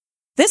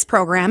This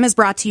program is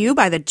brought to you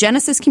by the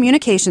Genesis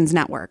Communications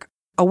Network,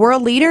 a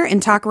world leader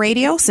in talk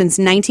radio since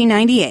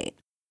 1998.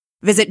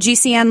 Visit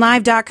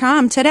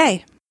GCNlive.com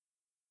today.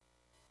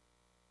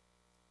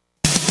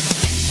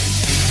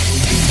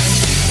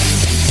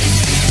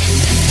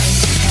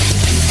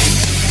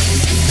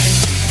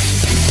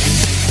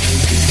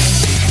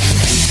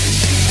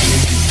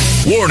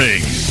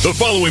 Warning! The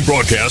following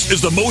broadcast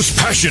is the most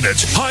passionate,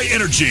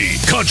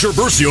 high-energy,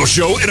 controversial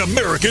show in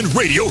American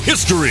radio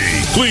history.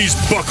 Please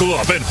buckle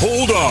up and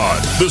hold on.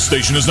 This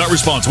station is not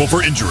responsible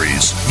for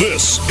injuries.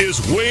 This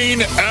is Wayne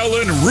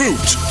Allyn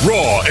Root,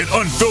 raw and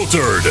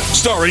unfiltered,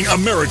 starring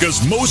America's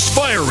most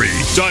fiery,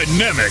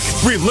 dynamic,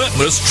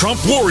 relentless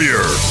Trump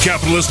warrior,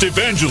 capitalist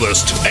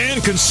evangelist,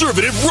 and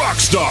conservative rock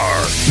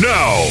star.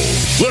 Now,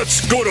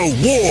 let's go to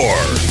war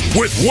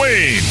with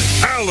Wayne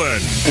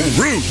Allyn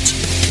Root.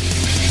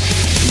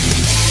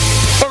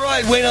 All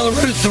right, Wayne Allyn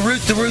Root,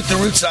 the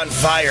root's on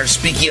fire.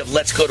 Speaking of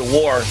let's go to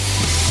war,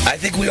 I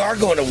think we are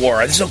going to war.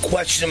 There's no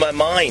question in my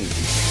mind.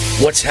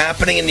 What's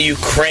happening in the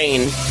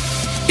Ukraine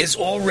is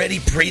already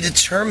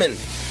predetermined.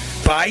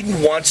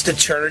 Biden wants to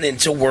turn it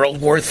into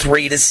World War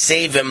III to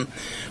save him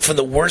from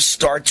the worst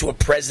start to a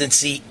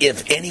presidency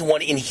of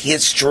anyone in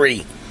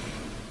history.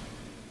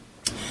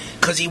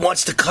 Because he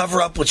wants to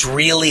cover up what's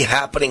really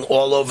happening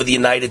all over the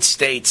United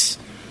States.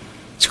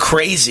 It's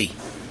crazy.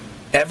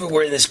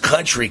 Everywhere in this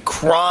country,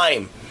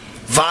 crime,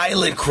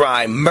 violent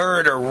crime,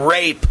 murder,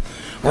 rape,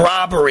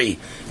 robbery,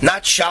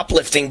 not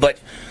shoplifting, but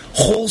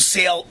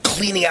wholesale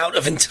cleaning out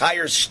of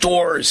entire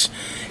stores.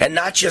 And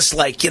not just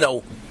like,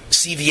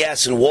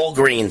 CVS and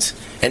Walgreens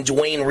and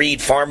Duane Reade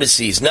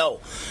pharmacies. No,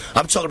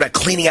 I'm talking about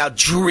cleaning out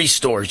jewelry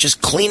stores,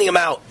 just cleaning them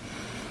out.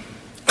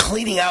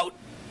 Cleaning out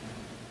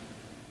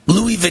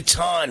Louis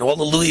Vuitton, all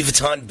the Louis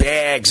Vuitton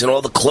bags and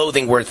all the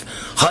clothing worth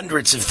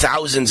hundreds of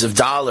thousands of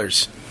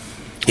dollars.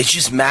 It's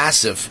just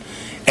massive.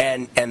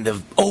 And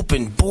the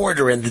open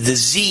border and the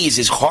disease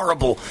is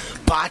horrible.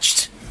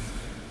 Botched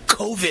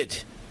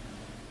COVID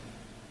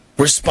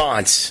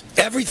response.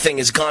 Everything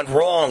has gone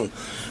wrong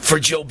for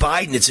Joe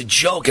Biden. It's a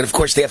joke. And, of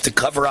course, they have to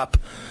cover up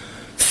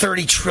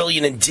 $30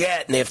 trillion in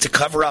debt. And they have to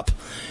cover up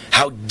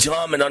how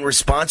dumb and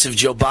unresponsive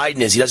Joe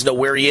Biden is. He doesn't know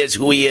where he is,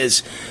 who he is.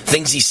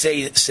 Things he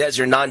says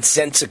are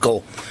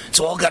nonsensical.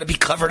 It's all got to be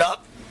covered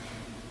up.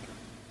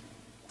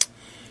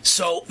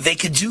 So they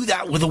could do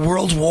that with a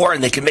world war,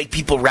 and they could make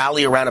people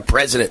rally around a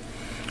president.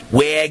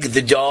 Wag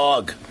the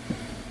dog.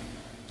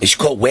 They should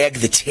call wag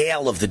the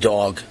tail of the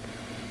dog.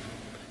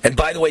 And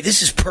by the way,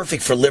 this is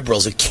perfect for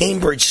liberals. A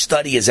Cambridge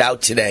study is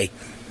out today.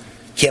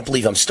 Can't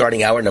believe I'm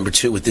starting hour number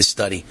 2 with this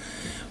study.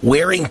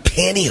 Wearing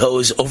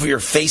pantyhose over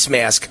your face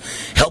mask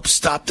helps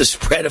stop the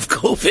spread of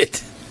COVID.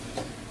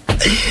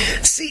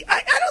 See,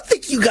 I don't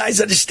think you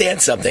guys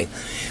understand something.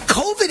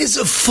 COVID is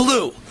a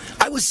flu.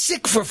 I was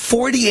sick for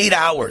 48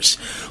 hours.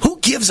 Who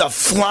gives a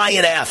flying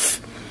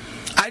F?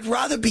 I'd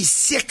rather be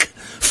sick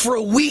for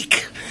a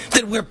week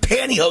than wear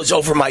pantyhose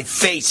over my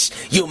face,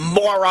 you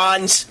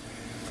morons.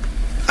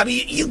 I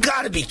mean, you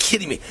got to be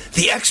kidding me.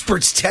 The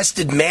experts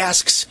tested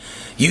masks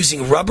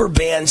using rubber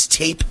bands,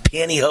 tape,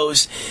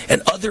 pantyhose,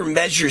 and other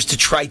measures to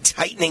try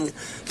tightening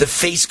the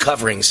face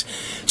coverings.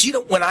 Do you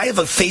know, when I have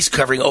a face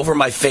covering over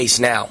my face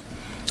now,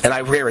 and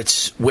I wear it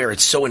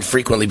so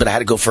infrequently, but I had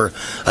to go for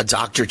a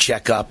doctor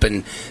checkup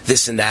and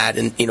this and that.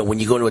 And, when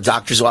you go to a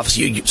doctor's office,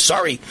 you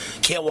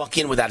can't walk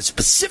in without a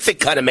specific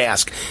kind of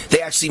mask.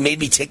 They actually made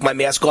me take my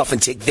mask off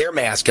and take their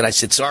mask. And I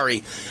said,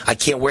 sorry, I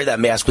can't wear that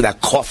mask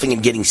without coughing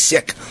and getting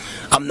sick.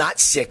 I'm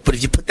not sick, but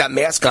if you put that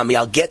mask on me,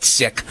 I'll get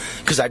sick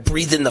because I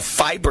breathe in the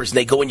fibers and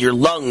they go in your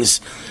lungs.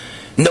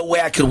 No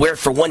way I could wear it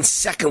for 1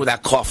 second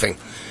without coughing.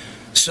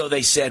 So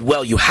they said,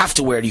 well, you have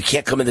to wear it. You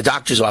can't come in the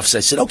doctor's office. I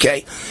said,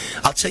 okay,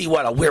 I'll tell you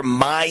what. I'll wear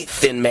my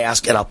thin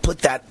mask, and I'll put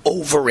that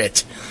over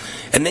it.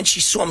 And then she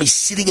saw me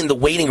sitting in the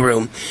waiting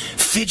room,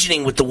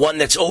 fidgeting with the one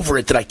that's over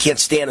it that I can't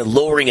stand and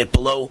lowering it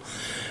below.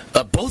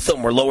 Both of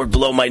them were lowered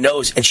below my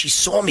nose. And she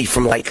saw me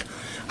from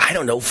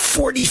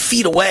 40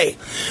 feet away.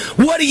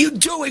 What are you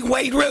doing,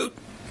 Wayne Root?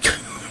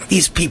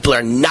 These people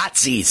are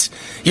Nazis.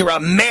 You're a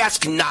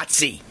mask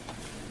Nazi.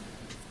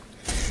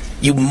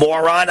 You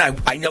moron.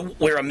 I know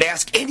wear a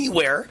mask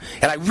anywhere,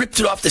 and I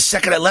ripped it off the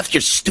second I left your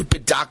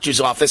stupid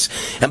doctor's office.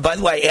 And by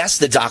the way, I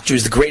asked the doctor,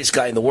 who's the greatest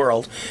guy in the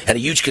world, and a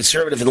huge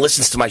conservative and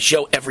listens to my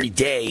show every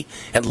day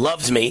and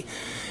loves me,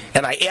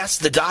 and I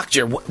asked the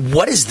doctor,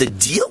 what is the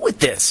deal with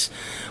this?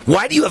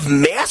 Why do you have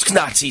mask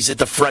Nazis at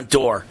the front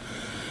door?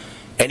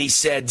 And he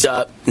said,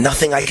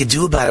 nothing I could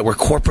do about it. We're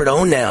corporate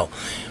owned now.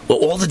 Well,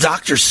 all the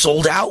doctors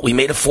sold out. We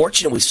made a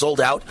fortune. We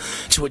sold out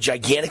to a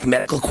gigantic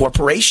medical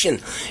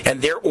corporation.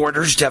 And their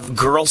orders to have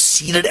girls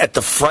seated at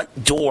the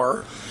front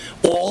door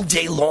all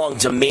day long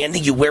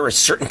demanding you wear a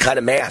certain kind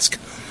of mask.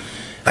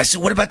 I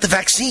said, what about the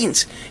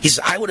vaccines? He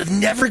said, I would have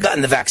never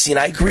gotten the vaccine.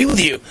 I agree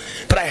with you.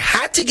 But I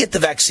had to get the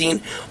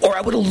vaccine or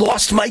I would have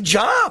lost my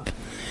job.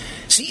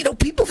 See,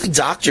 people think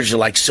doctors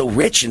are so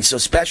rich and so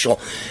special.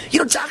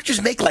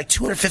 Doctors make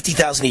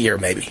 $250,000 a year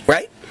maybe,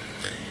 right?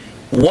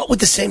 What would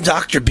the same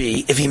doctor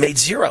be if he made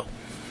zero?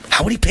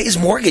 How would he pay his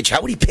mortgage?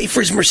 How would he pay for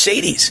his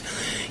Mercedes?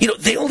 You know,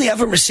 they only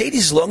have a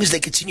Mercedes as long as they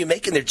continue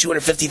making their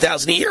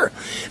 $250,000 a year.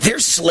 They're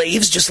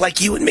slaves just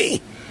like you and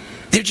me.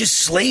 They're just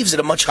slaves at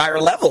a much higher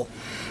level.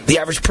 The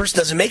average person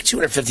doesn't make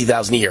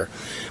 $250,000 a year,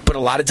 but a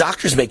lot of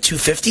doctors make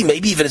 $250,000,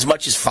 maybe even as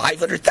much as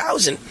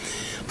 $500,000.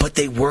 But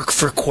they work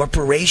for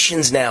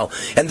corporations now,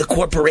 and the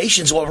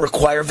corporations all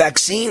require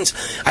vaccines.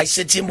 I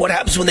said to him, what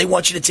happens when they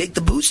want you to take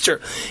the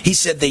booster? He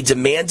said they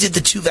demanded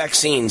the 2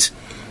 vaccines,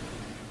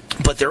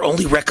 but they're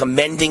only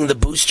recommending the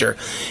booster.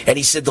 And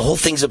he said the whole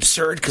thing's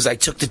absurd because I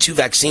took the 2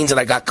 vaccines and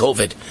I got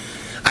COVID.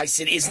 I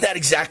said, isn't that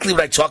exactly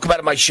what I talk about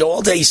in my show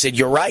all day? He said,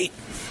 you're right.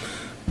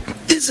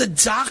 There's a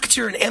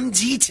doctor, an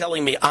MD,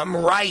 telling me I'm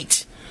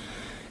right.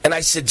 And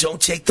I said,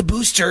 don't take the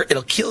booster.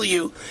 It'll kill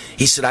you.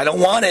 He said, I don't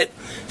want it.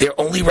 They're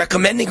only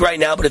recommending right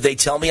now, but if they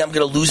tell me I'm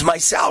going to lose my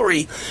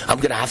salary, I'm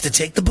going to have to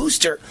take the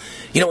booster.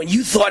 You know, and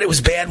you thought it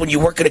was bad when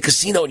you work at a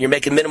casino and you're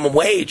making minimum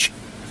wage.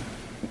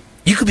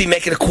 You could be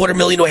making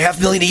 $250,000 to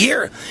 $500,000 a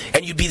year,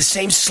 and you'd be the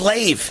same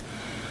slave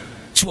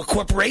to a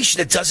corporation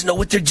that doesn't know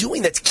what they're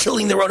doing, that's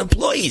killing their own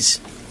employees.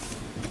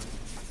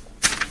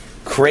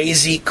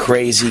 Crazy,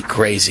 crazy,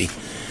 crazy.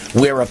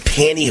 Wear a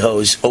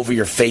pantyhose over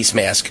your face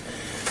mask.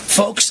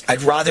 Folks,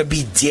 I'd rather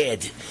be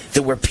dead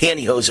than wear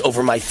pantyhose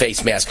over my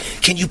face mask.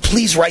 Can you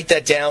please write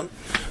that down?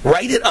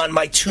 Write it on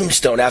my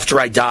tombstone after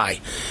I die.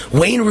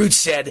 Wayne Root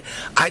said,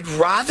 I'd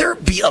rather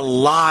be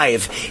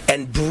alive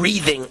and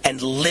breathing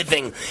and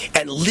living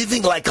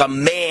like a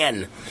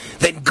man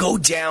than go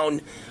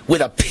down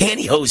with a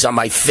pantyhose on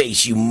my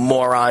face, you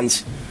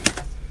morons.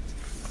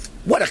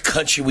 What a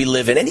country we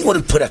live in. Anyone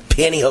who put a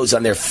pantyhose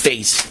on their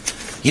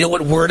face, you know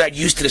what word I'd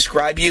use to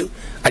describe you?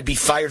 I'd be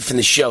fired from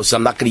the show, so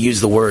I'm not going to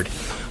use the word.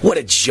 What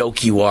a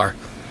joke you are.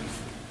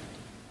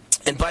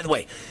 And by the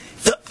way,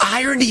 the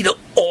irony to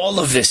all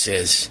of this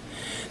is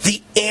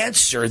the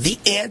answer, the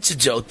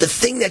antidote, the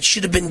thing that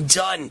should have been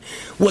done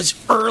was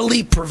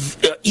early,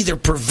 either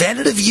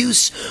preventative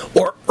use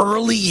or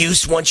early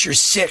use once you're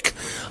sick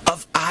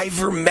of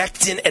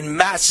ivermectin and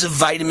massive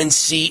vitamin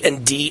C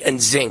and D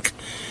and zinc.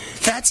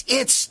 That's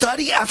it.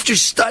 Study after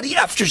study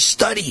after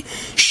study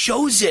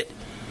shows it.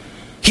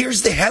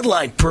 Here's the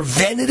headline: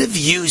 preventative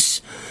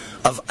use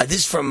of this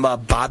is from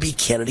Bobby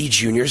Kennedy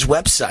Jr.'s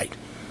website.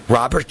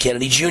 Robert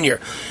Kennedy Jr.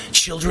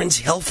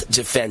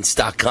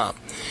 Children'sHealthDefense.com.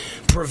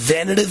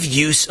 Preventative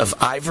use of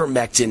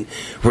ivermectin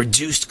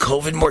reduced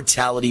COVID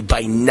mortality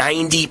by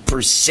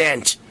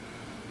 90%.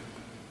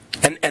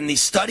 And the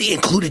study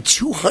included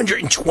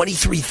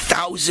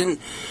 223,000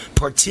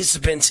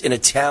 participants in a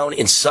town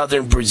in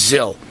southern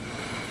Brazil.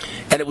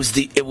 And it was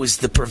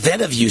the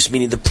preventive use,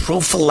 meaning the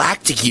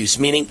prophylactic use,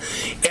 meaning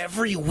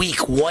every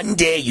week, one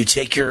day, you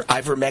take your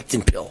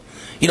ivermectin pill.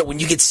 You know, when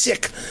you get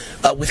sick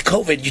with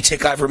COVID, you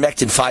take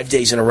ivermectin 5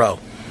 days in a row.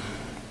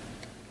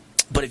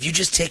 But if you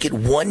just take it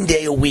one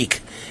day a week,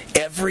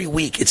 every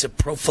week, it's a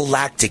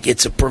prophylactic,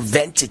 it's a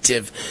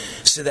preventative,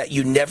 so that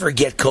you never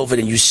get COVID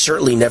and you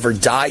certainly never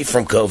die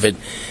from COVID.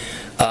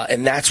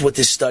 And that's what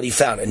this study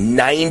found, a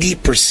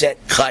 90%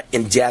 cut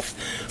in death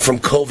from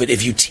COVID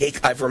if you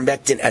take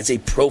ivermectin as a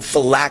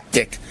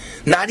prophylactic.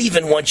 Not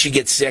even once you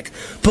get sick,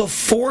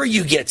 before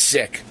you get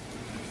sick.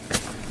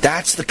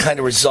 That's the kind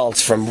of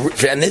results from,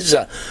 and this is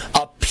a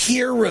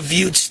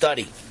peer-reviewed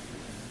study.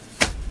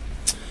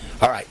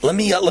 All right, let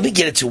me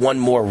get into one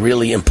more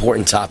really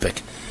important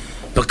topic,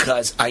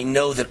 because I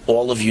know that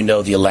all of you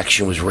know the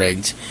election was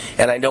rigged,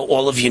 and I know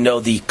all of you know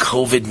the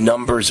COVID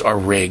numbers are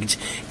rigged.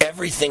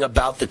 Everything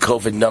about the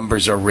COVID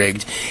numbers are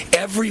rigged.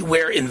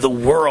 Everywhere in the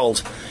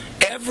world,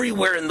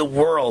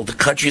 the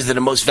countries that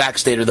are most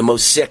vaccinated are the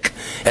most sick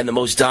and the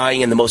most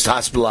dying and the most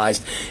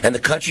hospitalized. And the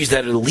countries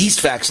that are the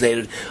least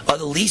vaccinated are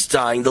the least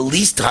dying, the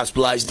least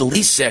hospitalized, the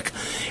least sick.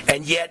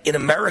 And yet in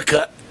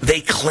America,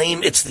 they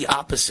claim it's the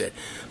opposite.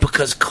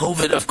 Because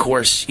COVID, of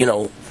course, you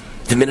know,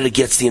 the minute it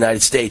gets to the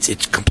United States,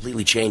 it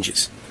completely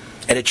changes.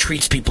 And it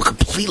treats people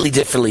completely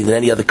differently than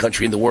any other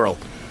country in the world.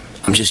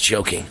 I'm just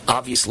joking.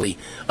 Obviously,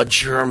 a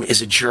germ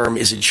is a germ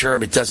is a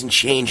germ. It doesn't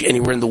change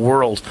anywhere in the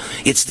world.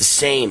 It's the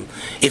same.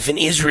 If in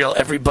Israel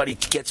everybody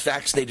gets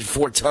vaccinated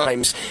 4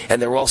 times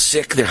and they're all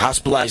sick, they're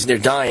hospitalized, and they're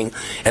dying,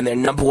 and they're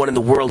number 1 in the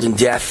world in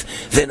death,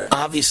 then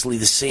obviously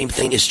the same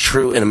thing is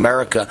true in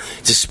America,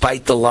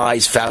 despite the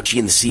lies Fauci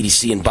and the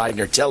CDC and Biden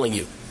are telling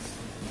you.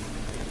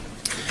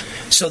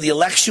 So the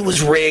election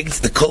was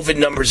rigged, the COVID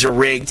numbers are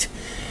rigged,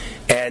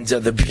 and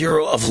the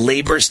Bureau of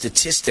Labor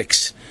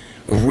Statistics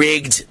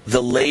rigged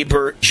the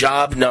labor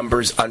job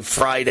numbers on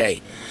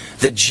Friday.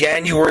 The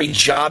January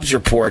jobs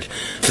report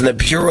from the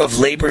Bureau of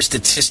Labor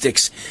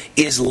Statistics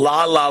is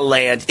la-la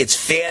land. It's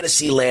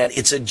fantasy land.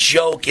 It's a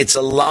joke. It's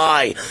a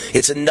lie.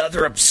 It's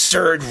another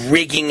absurd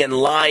rigging and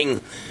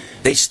lying.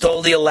 They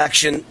stole the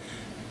election,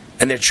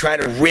 and they're trying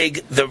to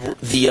rig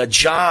the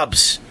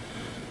jobs.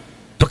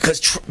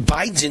 Because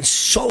Biden's in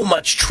so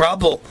much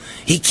trouble.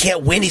 He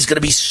can't win. He's going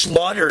to be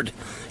slaughtered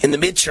in the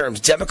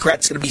midterms.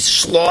 Democrats going to be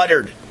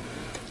slaughtered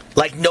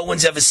like no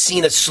one's ever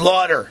seen a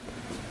slaughter.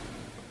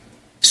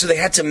 So they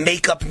had to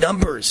make up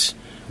numbers.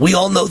 We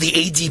all know the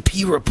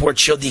ADP report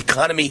showed the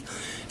economy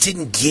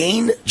didn't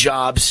gain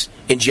jobs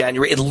in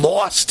January. It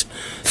lost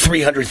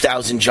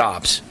 300,000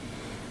 jobs.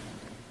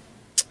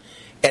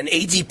 And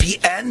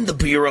ADP and the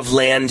Bureau of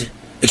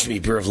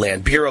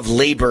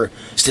Labor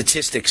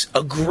Statistics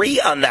agree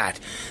on that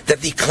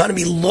the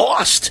economy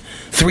lost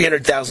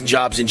 300,000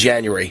 jobs in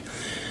January.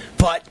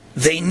 But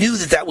they knew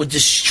that would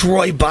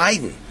destroy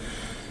Biden.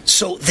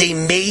 So they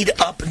made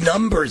up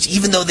numbers.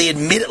 Even though they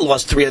admit it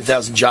lost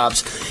 300,000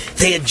 jobs,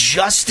 they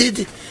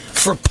adjusted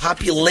for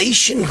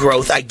population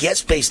growth, I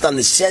guess, based on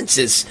the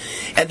census,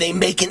 and they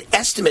make an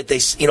estimate.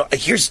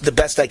 Here's the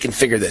best I can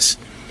figure this.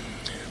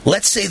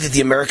 Let's say that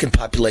the American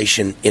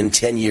population in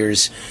 10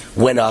 years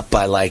went up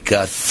by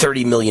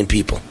 30 million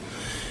people.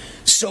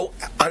 So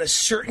on a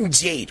certain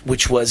date,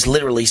 which was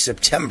literally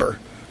September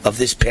of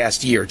this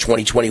past year,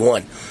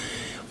 2021,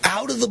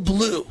 out of the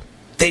blue,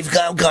 they've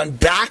now gone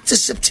back to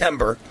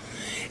September,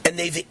 and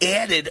they've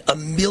added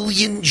 1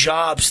 million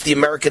jobs to the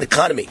American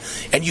economy.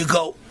 And you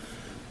go,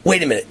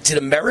 wait a minute, did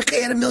America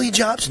add 1 million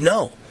jobs?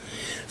 No.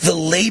 The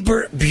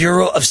Labor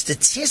Bureau of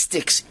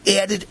Statistics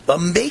added a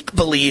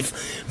make-believe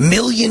 1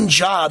 million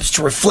jobs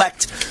to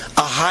reflect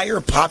a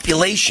higher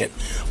population.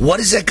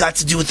 What has that got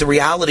to do with the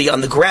reality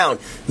on the ground?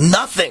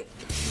 Nothing.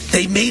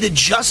 They made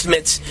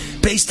adjustments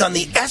based on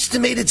the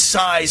estimated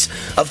size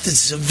of the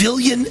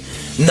civilian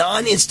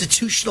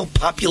non-institutional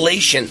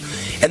population,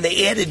 and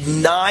they added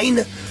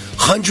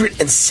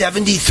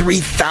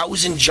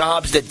 973,000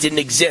 jobs that didn't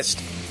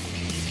exist.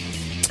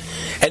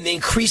 And they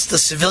increased the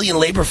civilian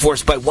labor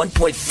force by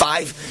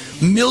 1.5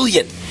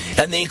 million,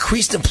 and they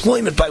increased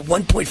employment by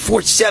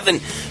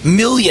 1.47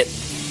 million.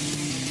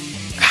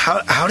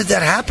 How did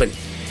that happen?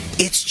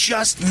 It's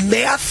just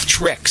math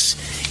tricks.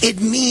 It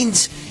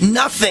means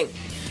nothing.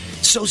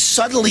 So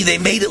suddenly they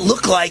made it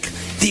look like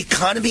the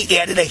economy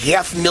added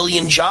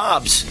 500,000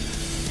 jobs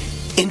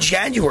in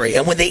January.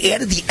 And when they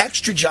added the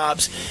extra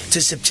jobs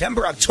to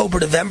September, October,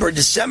 November,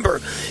 December,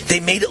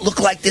 they made it look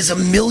like there's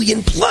 1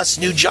 million plus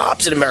new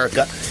jobs in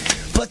America.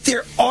 But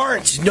there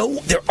are no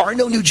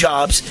new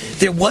jobs.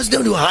 There was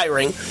no new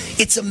hiring.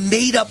 It's a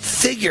made-up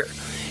figure.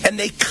 And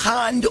they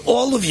conned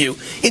all of you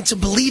into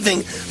believing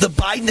the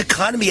Biden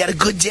economy had a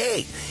good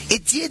day.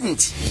 It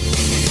didn't.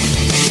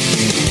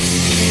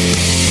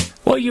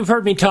 Well, you've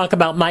heard me talk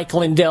about Mike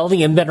Lindell,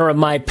 the inventor of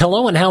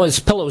MyPillow, and how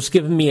his pillow's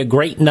given me a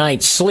great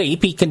night's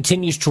sleep. He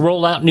continues to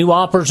roll out new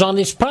offers on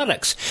his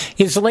products.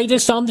 His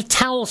latest on the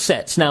towel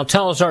sets. Now,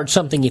 towels aren't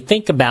something you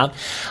think about.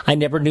 I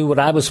never knew what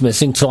I was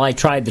missing till I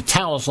tried the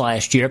towels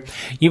last year.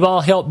 You've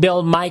all helped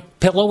build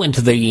MyPillow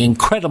into the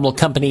incredible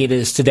company it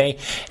is today,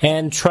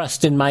 and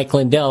trust in Mike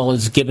Lindell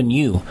has given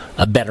you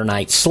a better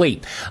night's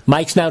sleep.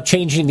 Mike's now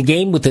changing the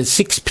game with a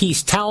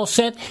 6-piece towel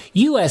set,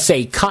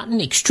 USA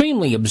cotton,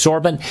 extremely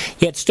absorbent,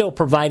 yet still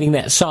providing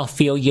that soft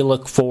feel you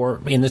look for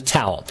in the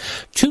towel.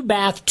 2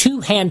 bath, 2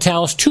 hand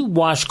towels, 2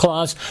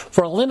 washcloths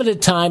for a limited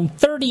time,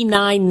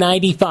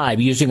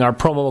 $39.95 using our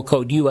promo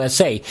code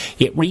USA.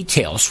 It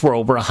retails for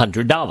over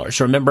 $100.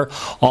 Remember,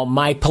 all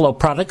MyPillow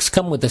products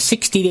come with a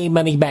 60-day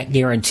money-back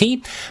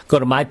guarantee. Go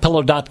to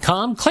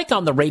MyPillow.com, click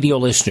on the radio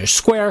listener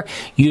square,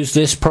 use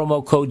this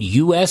promo code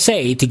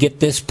USA to get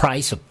this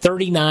price of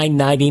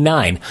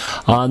 $39.99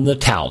 on the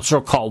towels,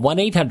 or call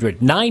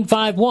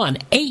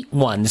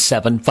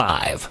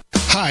 1-800-951-8175.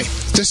 Hi,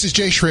 this is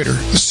Jay Schrader,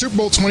 the Super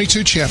Bowl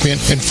 22 champion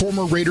and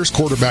former Raiders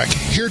quarterback,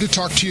 here to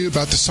talk to you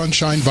about the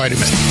Sunshine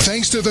Vitamin.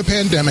 Thanks to the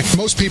pandemic,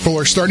 most people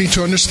are starting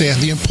to understand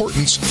the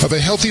importance of a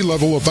healthy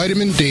level of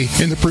vitamin D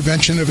in the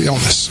prevention of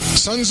illness.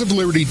 Sons of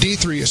Liberty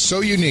D3 is so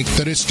unique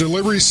that its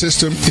delivery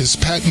system is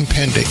patent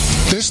pending.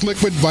 This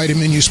liquid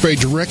vitamin you spray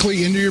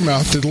directly into your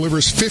mouth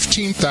delivers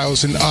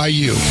 15,000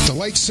 IU. The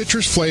light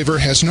citrus flavor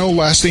has no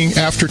lasting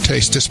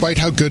aftertaste despite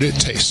how good it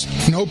tastes.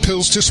 No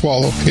pills to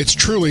swallow. It's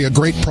truly a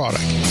great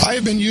product. I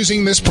have been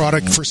using this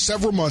product for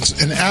several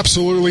months and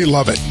absolutely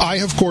love it. I,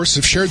 of course,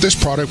 have shared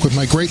this product with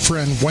my great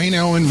friend Wayne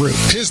Allen Root.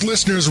 His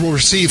listeners will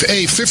receive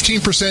a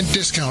 15%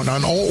 discount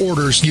on all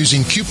orders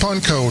using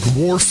coupon code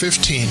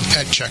WAR15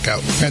 at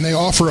checkout. And they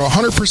offer a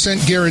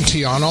 100%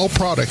 guarantee on all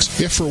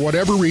products if for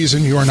whatever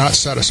reason you are not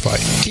satisfied.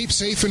 Keep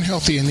safe and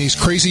healthy in these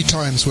crazy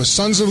times with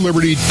Sons of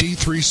Liberty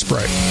D3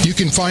 Spray. You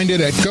can find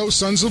it at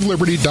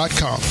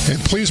GoSonsOfLiberty.com. And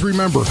please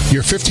remember,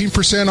 you're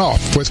 15%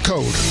 off with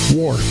code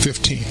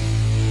WAR15.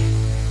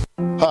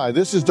 Hi,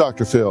 this is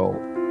Dr. Phil.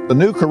 The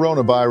new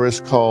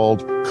coronavirus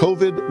called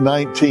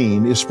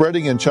COVID-19 is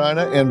spreading in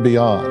China and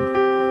beyond.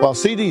 While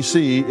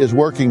CDC is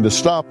working to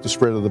stop the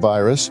spread of the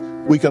virus,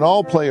 we can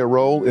all play a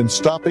role in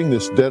stopping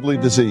this deadly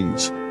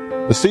disease.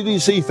 The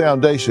CDC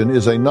Foundation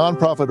is a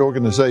nonprofit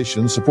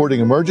organization supporting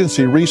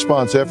emergency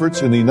response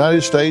efforts in the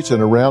United States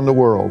and around the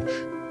world.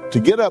 To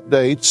get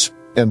updates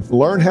and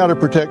learn how to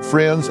protect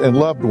friends and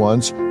loved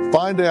ones,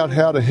 find out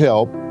how to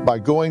help by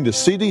going to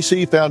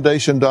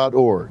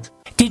cdcfoundation.org.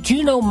 Did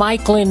you know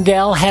Mike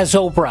Lindell has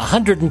over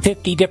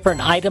 150 different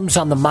items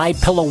on the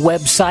MyPillow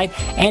website,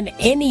 and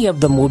any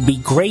of them would be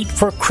great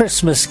for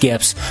Christmas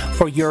gifts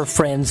for your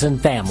friends and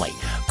family?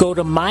 Go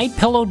to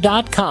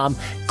MyPillow.com,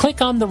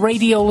 click on the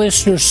radio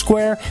listener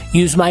square,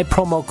 use my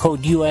promo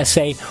code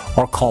USA,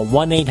 or call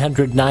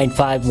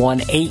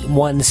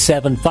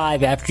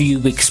 1-800-951-8175 after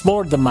you've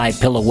explored the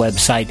MyPillow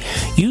website.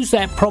 Use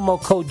that promo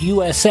code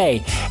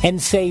USA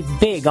and save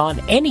big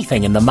on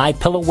anything in the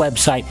MyPillow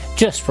website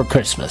just for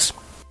Christmas.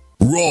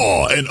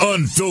 Raw and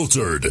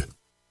unfiltered.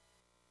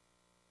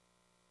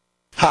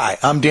 Hi,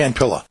 I'm Dan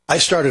Pilla. I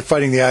started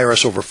fighting the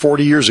IRS over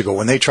 40 years ago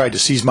when they tried to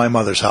seize my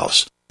mother's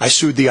house. I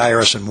sued the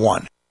IRS and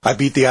won. I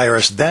beat the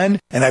IRS then,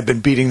 and I've been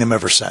beating them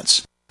ever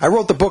since. I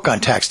wrote the book on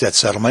tax debt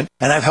settlement,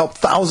 and I've helped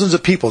thousands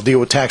of people deal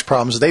with tax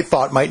problems they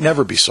thought might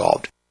never be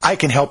solved. I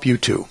can help you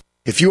too.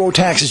 If you owe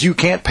taxes you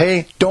can't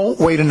pay, don't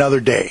wait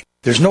another day.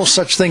 There's no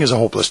such thing as a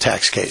hopeless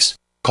tax case.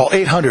 Call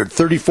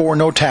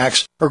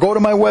 800-34-NO-TAX or go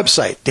to my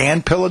website,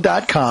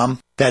 danpilla.com.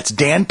 That's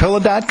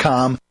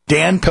danpilla.com,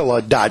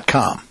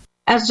 danpilla.com.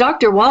 As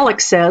Dr.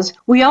 Wallach says,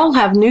 we all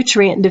have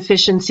nutrient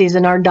deficiencies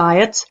in our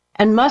diets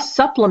and must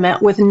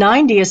supplement with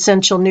 90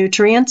 essential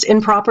nutrients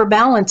in proper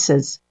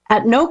balances.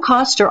 At no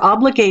cost or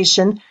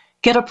obligation,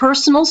 get a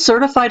personal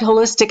certified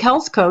holistic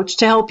health coach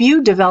to help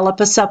you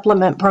develop a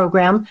supplement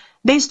program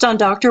based on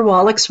Dr.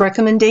 Wallach's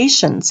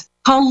recommendations.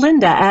 Call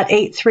Linda at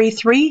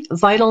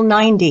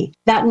 833-VITAL-90.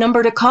 That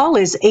number to call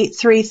is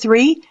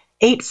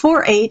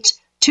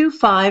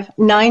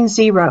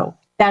 833-848-2590.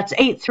 That's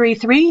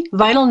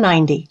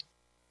 833-VITAL-90.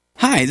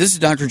 Hi, this is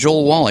Dr.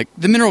 Joel Wallach,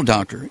 the Mineral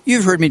Doctor.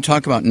 You've heard me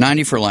talk about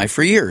 90 for Life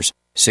for years.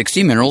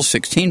 60 minerals,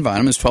 16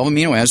 vitamins, 12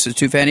 amino acids,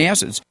 2 fatty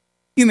acids.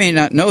 You may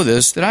not know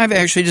this, that I've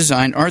actually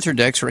designed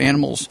Arthrodex for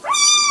animals.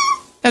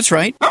 That's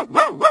right.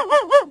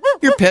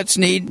 Your pets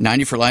need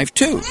 90 for Life,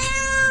 too.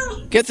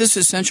 Get this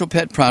essential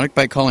pet product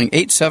by calling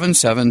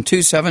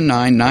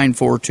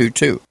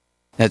 877-279-9422.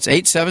 That's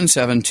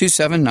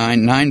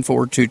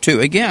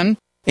 877-279-9422. Again,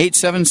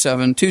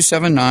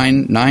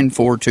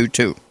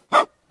 877-279-9422.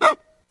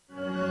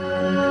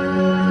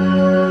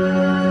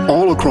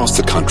 All across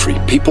the country,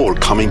 people are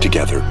coming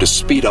together to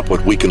speed up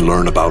what we can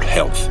learn about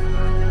health.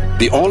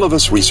 The All of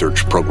Us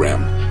Research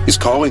Program is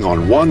calling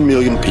on 1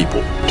 million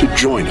people to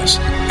join us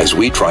as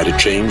we try to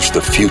change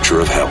the future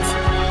of health.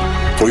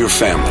 For your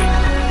family,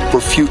 for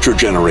future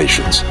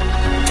generations,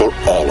 for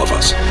all of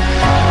us.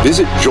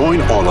 Visit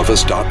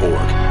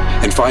joinallofus.org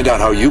and find out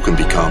how you can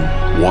become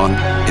 1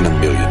 in a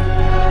million.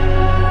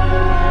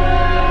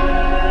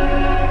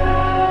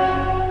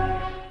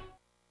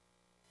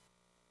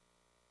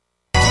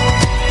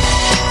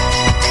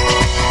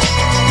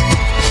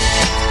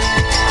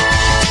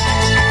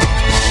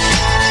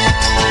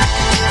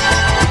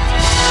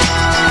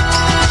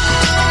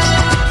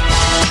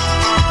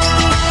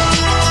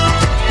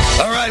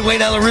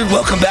 Wayne Allyn Root,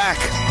 welcome back.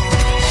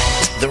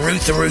 The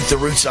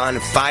Root's on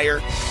fire.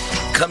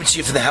 Coming to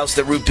you from the house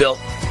that Root built.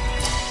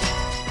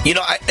 You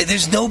know,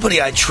 there's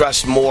nobody I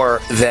trust more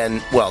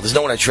than, there's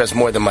no one I trust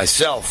more than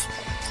myself.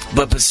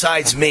 But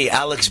besides me,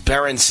 Alex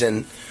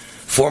Berenson,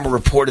 former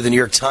reporter of the New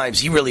York Times,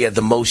 he really had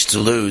the most to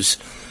lose.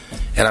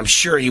 And I'm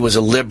sure he was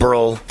a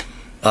liberal.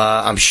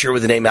 I'm sure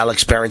with the name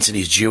Alex Berenson,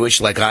 he's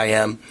Jewish like I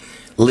am.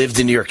 Lived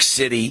in New York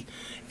City.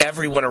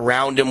 Everyone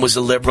around him was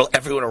a liberal.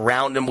 Everyone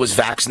around him was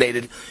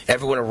vaccinated.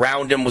 Everyone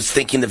around him was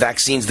thinking the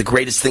vaccine's the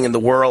greatest thing in the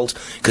world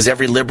because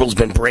every liberal's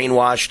been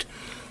brainwashed.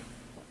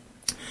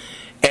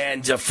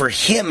 And for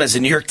him, as a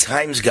New York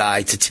Times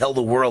guy, to tell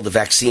the world the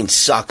vaccine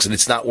sucks and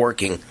it's not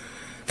working,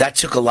 that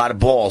took a lot of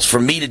balls. For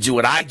me to do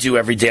what I do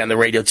every day on the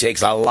radio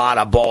takes a lot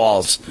of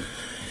balls.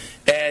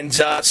 And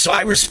so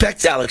I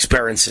respect Alex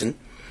Berenson.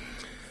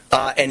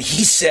 And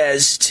he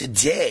says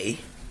today,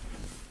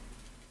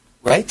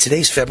 right?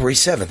 Today's February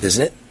 7th,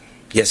 isn't it?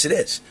 Yes, it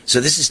is. So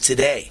this is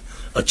today.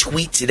 A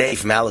tweet today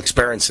from Alex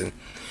Berenson.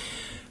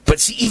 But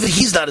see, even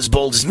he's not as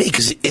bold as me,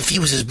 because if he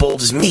was as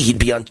bold as me,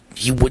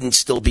 he wouldn't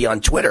still be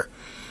on Twitter.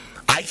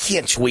 I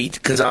can't tweet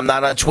because I'm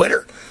not on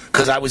Twitter,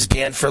 because I was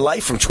banned for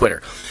life from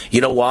Twitter. You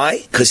know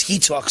why? Because he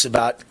talks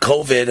about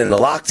COVID and the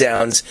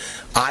lockdowns.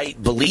 I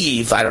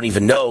believe, I don't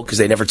even know because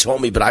they never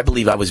told me, but I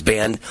believe I was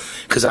banned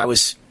because I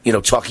was,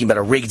 talking about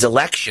a rigged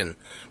election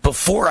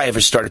before I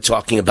ever started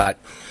talking about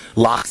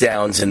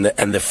lockdowns and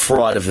the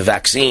fraud of the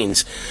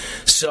vaccines.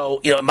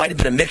 So, it might have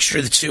been a mixture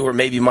of the two, or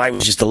maybe mine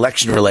was just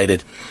election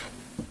related.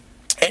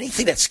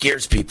 Anything that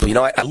scares people,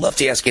 I love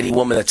to ask any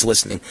woman that's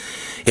listening,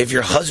 if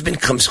your husband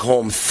comes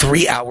home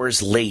 3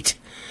 hours late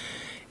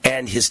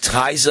and his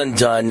tie's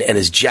undone and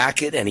his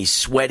jacket and he's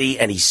sweaty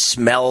and he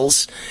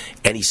smells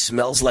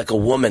like a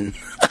woman.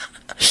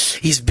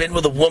 He's been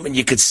with a woman.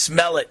 You could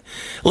smell it.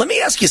 Let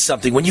me ask you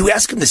something. When you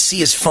ask him to see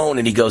his phone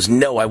and he goes,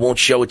 no, I won't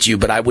show it to you,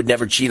 but I would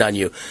never cheat on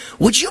you.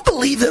 Would you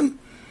believe him?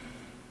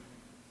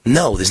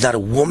 No, there's not a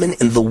woman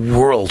in the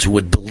world who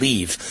would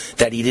believe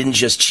that he didn't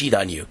just cheat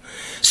on you.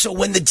 So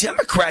when the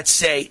Democrats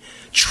say,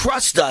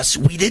 trust us,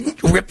 we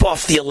didn't rip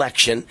off the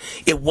election,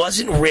 it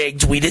wasn't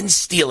rigged, we didn't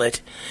steal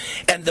it,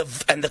 and the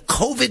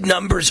COVID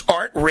numbers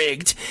aren't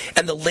rigged,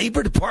 and the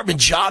Labor Department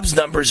jobs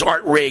numbers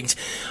aren't rigged.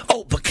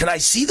 Oh, but can I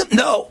see them?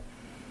 No.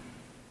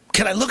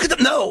 Can I look at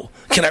them? No.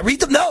 Can I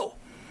read them? No.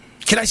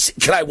 Can I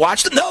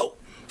watch them? No.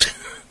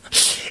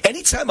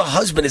 Anytime a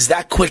husband is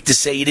that quick to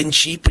say he didn't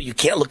cheat, but you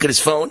can't look at his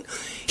phone,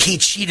 he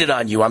cheated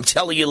on you. I'm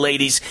telling you,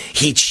 ladies,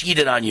 he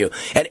cheated on you.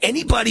 And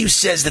anybody who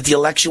says that the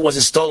election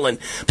wasn't stolen,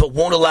 but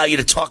won't allow you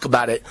to talk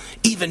about it,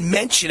 even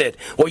mention it,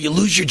 or you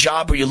lose your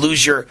job or you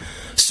lose your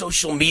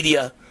social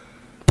media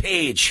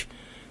page,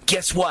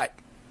 guess what?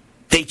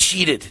 They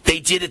cheated. They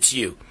did it to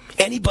you.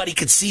 Anybody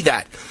could see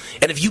that.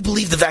 And if you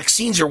believe the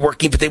vaccines are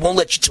working, but they won't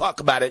let you talk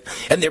about it,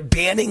 and they're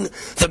banning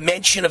the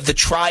mention of the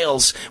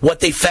trials,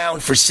 what they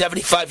found for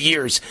 75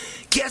 years,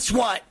 guess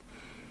what?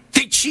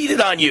 They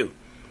cheated on you.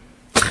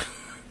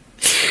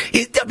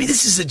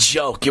 This is a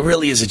joke. It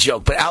really is a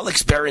joke. But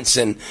Alex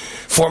Berenson,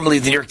 formerly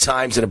of the New York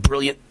Times and a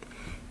brilliant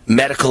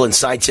medical and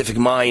scientific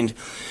mind,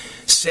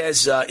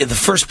 says the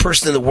first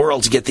person in the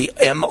world to get the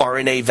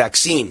mRNA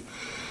vaccine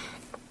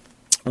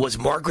was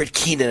Margaret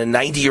Keenan, a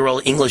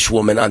 90-year-old English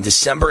woman, on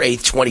December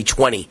 8th,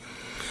 2020.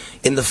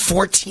 In the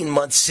 14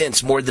 months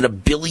since, more than 1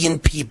 billion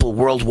people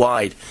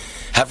worldwide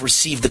have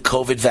received the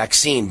COVID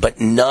vaccine, but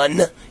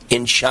none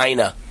in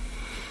China.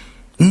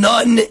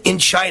 None in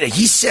China.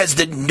 He says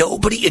that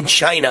nobody in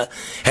China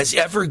has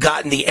ever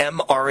gotten the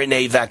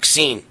mRNA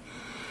vaccine.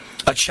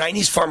 A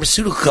Chinese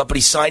pharmaceutical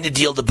company signed a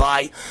deal to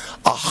buy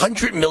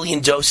 100 million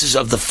doses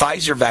of the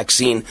Pfizer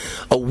vaccine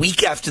a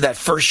week after that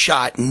first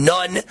shot.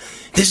 None,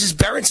 this is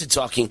Berenson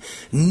talking,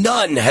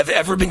 none have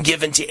ever been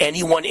given to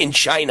anyone in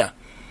China.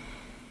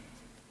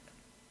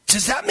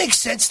 Does that make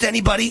sense to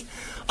anybody?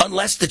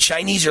 Unless the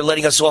Chinese are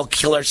letting us all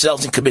kill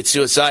ourselves and commit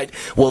suicide,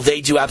 will they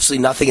do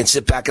absolutely nothing and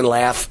sit back and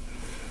laugh?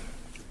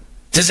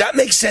 Does that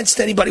make sense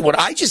to anybody? What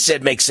I just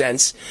said makes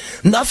sense.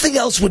 Nothing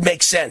else would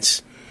make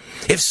sense.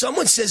 If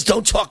someone says,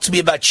 don't talk to me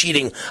about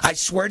cheating, I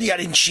swear to you I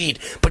didn't cheat,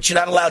 but you're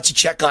not allowed to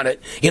check on it.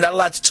 You're not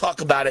allowed to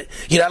talk about it.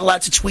 You're not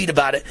allowed to tweet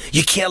about it.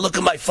 You can't look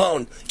at my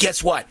phone.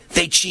 Guess what?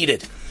 They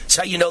cheated. That's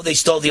how you know they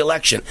stole the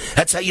election.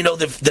 That's how you know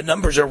the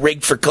numbers are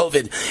rigged for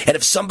COVID. And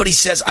if somebody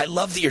says, I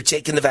love that you're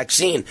taking the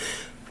vaccine,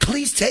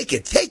 please take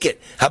it. Take it.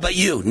 How about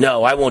you?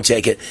 No, I won't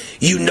take it.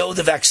 You know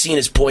the vaccine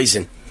is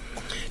poison.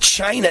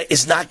 China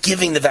is not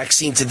giving the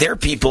vaccine to their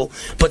people,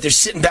 but they're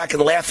sitting back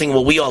and laughing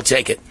while we all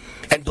take it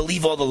and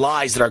believe all the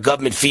lies that our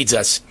government feeds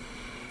us.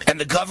 And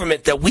the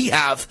government that we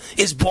have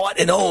is bought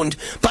and owned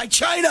by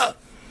China.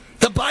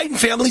 The Biden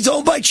family's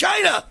owned by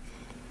China.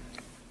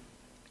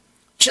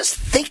 Just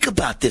think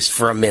about this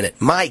for a minute.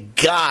 My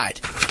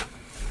God.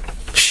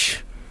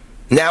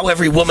 Now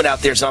every woman out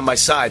there is on my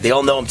side. They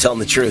all know I'm telling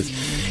the truth.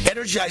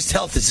 Energized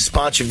Health is the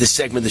sponsor of this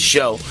segment of the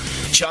show.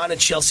 John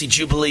and Chelsea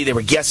Jubilee, they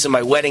were guests at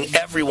my wedding.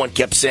 Everyone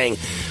kept saying,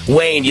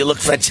 Wayne, you look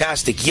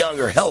fantastic,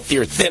 younger,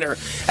 healthier, thinner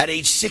at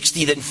age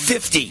 60 than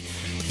 50.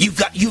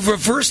 You've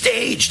reversed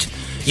aged.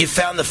 You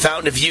found the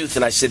fountain of youth.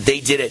 And I said, they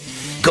did it.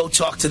 Go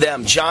talk to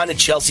them. John and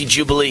Chelsea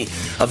Jubilee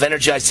of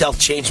Energized Health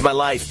changed my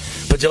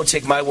life. But don't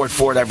take my word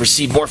for it. I've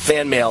received more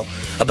fan mail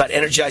about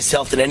Energized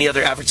Health than any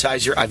other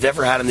advertiser I've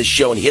ever had on this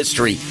show in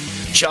history.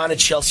 John and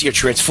Chelsea are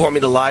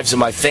transforming the lives of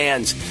my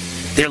fans.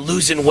 They're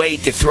losing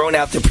weight. They're throwing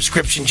out their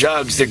prescription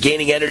drugs. They're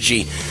gaining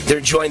energy. They're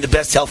enjoying the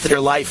best health of their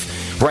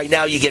life. Right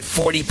now, you get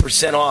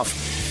 40% off.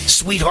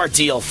 Sweetheart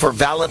deal for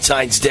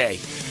Valentine's Day.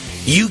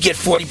 You get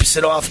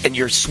 40% off, and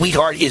your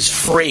sweetheart is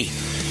free.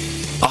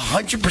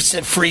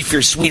 100% free for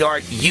your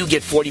sweetheart. You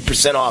get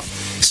 40% off.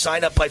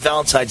 Sign up by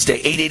Valentine's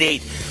Day.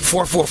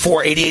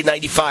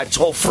 888-444-8895.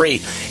 Toll free.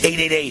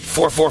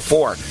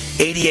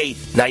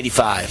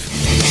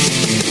 888-444-8895.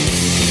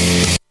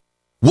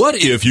 What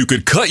if you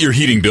could cut your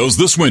heating bills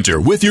this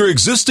winter with your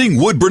existing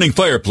wood-burning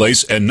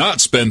fireplace and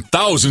not spend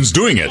thousands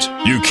doing it?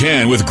 You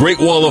can with Great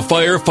Wall of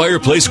Fire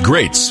fireplace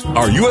grates.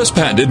 Our U.S.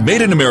 patented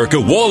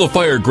made-in-America Wall of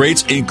Fire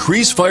grates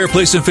increase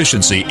fireplace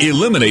efficiency,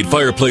 eliminate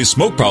fireplace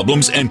smoke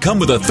problems, and come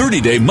with a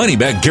 30-day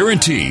money-back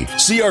guarantee.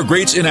 See our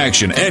grates in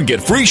action and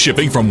get free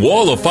shipping from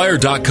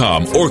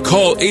walloffire.com or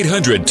call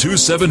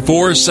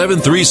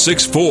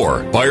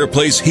 800-274-7364.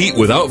 Fireplace heat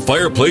without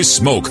fireplace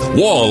smoke.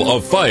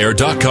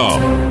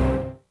 walloffire.com.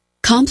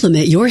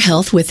 Complement your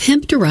health with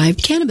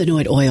hemp-derived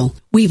cannabinoid oil.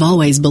 We've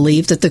always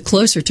believed that the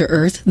closer to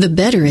Earth, the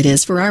better it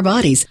is for our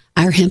bodies.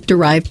 Our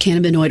hemp-derived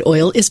cannabinoid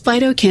oil is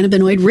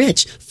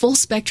phytocannabinoid-rich,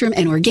 full-spectrum,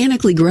 and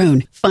organically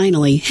grown.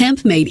 Finally,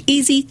 hemp made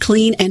easy,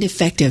 clean, and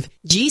effective.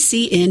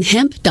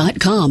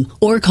 GCNhemp.com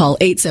or call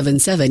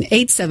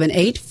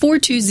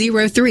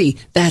 877-878-4203.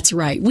 That's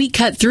right, we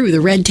cut through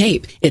the red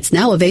tape. It's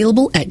now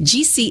available at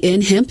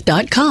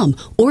GCNhemp.com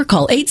or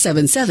call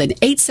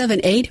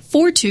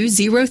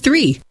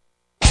 877-878-4203.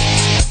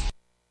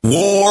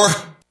 War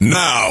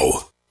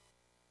now.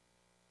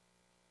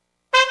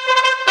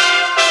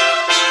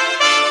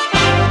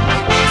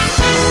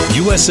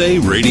 USA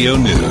Radio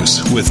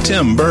News with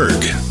Tim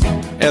Berg.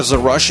 As the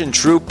Russian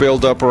troop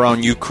buildup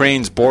around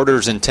Ukraine's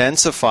borders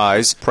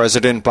intensifies,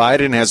 President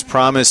Biden has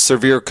promised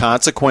severe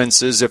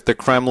consequences if the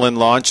Kremlin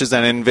launches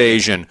an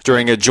invasion.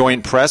 During a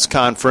joint press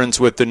conference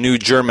with the new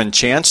German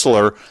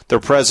chancellor, the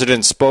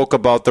president spoke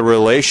about the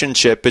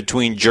relationship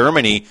between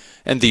Germany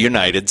and the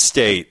United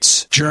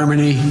States.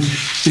 Germany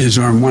is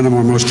one of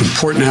our most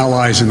important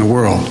allies in the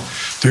world.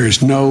 There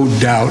is no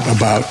doubt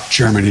about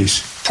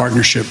Germany's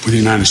partnership with the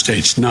United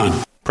States,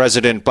 none.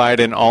 President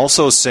Biden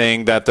also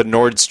saying that the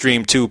Nord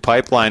Stream 2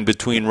 pipeline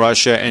between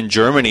Russia and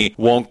Germany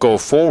won't go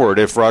forward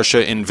if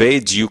Russia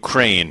invades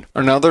Ukraine.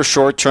 Another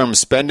short-term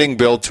spending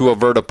bill to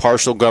avert a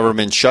partial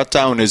government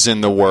shutdown is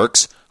in the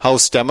works.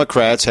 House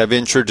Democrats have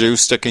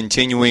introduced a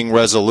continuing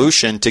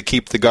resolution to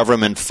keep the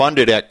government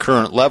funded at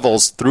current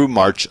levels through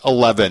March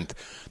 11th.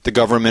 The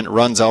government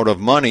runs out of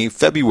money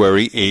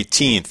February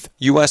 18th.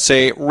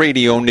 USA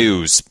Radio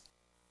News.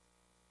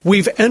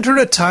 We've entered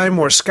a time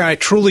where sky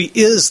truly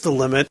is the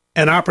limit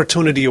and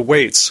opportunity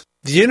awaits.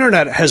 The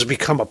internet has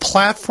become a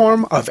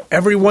platform of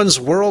everyone's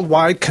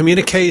worldwide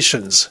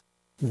communications.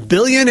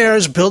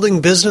 Billionaires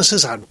building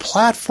businesses on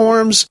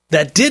platforms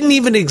that didn't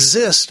even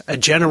exist a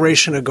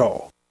generation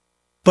ago.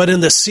 But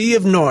in the sea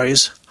of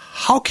noise,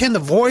 how can the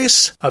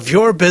voice of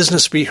your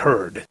business be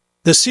heard?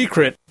 The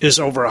secret is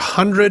over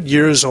 100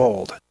 years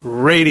old.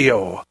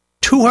 Radio.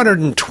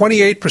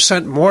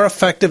 228% more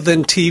effective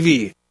than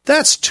TV.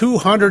 That's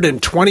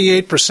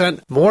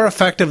 228% more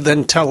effective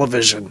than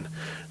television.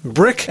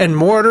 Brick and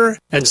mortar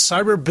and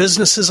cyber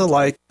businesses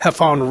alike have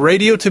found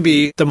radio to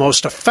be the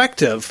most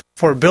effective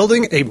for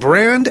building a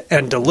brand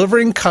and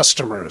delivering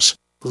customers.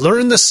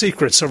 Learn the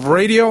secrets of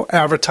radio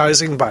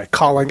advertising by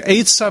calling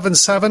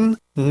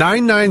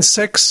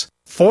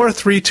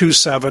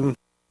 877-996-4327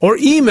 or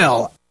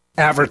email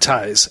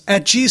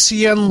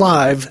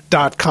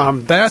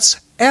advertise@gcnlive.com. That's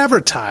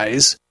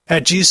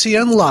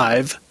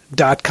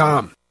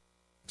advertise@gcnlive.com.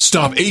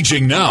 Stop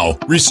aging now.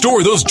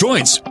 Restore those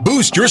joints.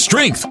 Boost your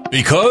strength.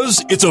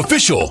 Because it's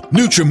official.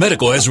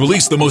 NutriMedical has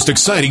released the most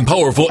exciting,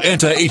 powerful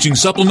anti-aging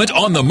supplement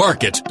on the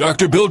market.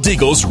 Dr. Bill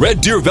Deagle's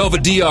Red Deer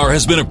Velvet DR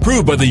has been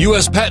approved by the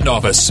U.S. Patent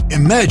Office.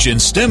 Imagine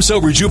stem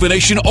cell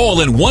rejuvenation all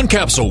in one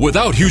capsule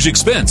without huge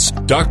expense.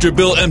 Dr.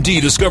 Bill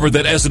MD discovered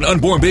that as an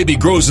unborn baby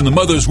grows in the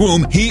mother's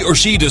womb, he or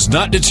she does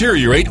not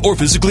deteriorate or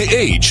physically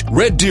age.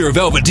 Red Deer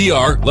Velvet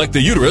DR, like the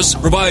uterus,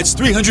 provides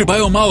 300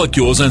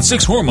 biomolecules and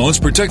 6 hormones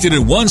protected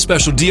in one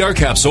special DR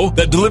capsule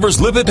that delivers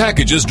lipid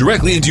packages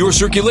directly into your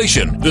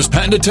circulation. This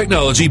patented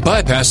technology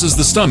bypasses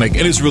the stomach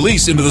and is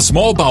released into the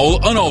small bowel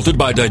unaltered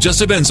by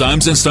digestive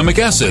enzymes and stomach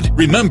acid.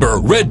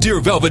 Remember, Red Deer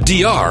Velvet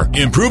DR.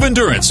 Improve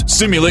endurance,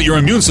 stimulate your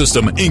immune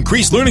system,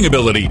 increase learning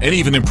ability, and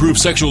even improve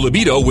sexual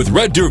libido with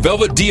Red Deer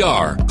Velvet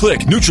DR.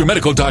 Click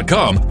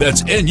NutriMedical.com,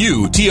 that's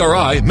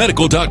NUTRI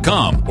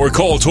Medical.com, or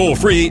call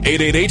toll-free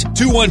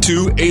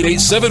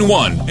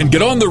 888-212-8871 and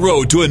get on the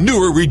road to a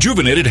newer,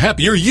 rejuvenated,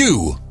 happier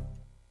you.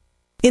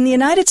 In the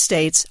United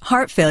States,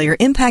 heart failure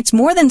impacts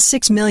more than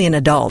 6 million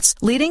adults,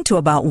 leading to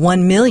about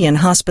 1 million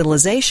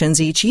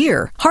hospitalizations each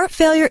year. Heart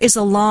failure is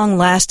a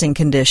long-lasting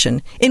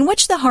condition in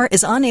which the heart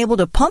is unable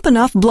to pump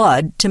enough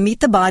blood to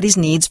meet the body's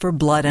needs for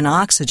blood and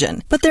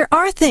oxygen. But there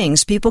are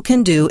things people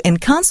can do in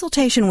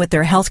consultation with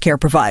their healthcare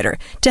provider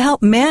to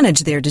help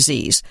manage their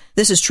disease.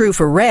 This is true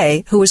for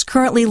Ray, who is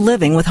currently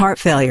living with heart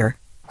failure.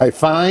 I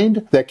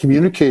find that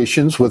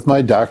communications with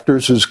my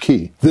doctors is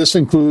key. This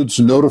includes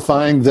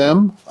notifying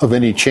them of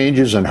any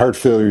changes in heart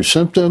failure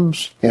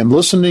symptoms and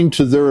listening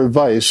to their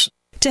advice.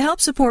 To help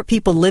support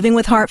people living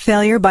with heart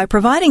failure by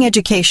providing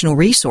educational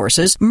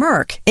resources,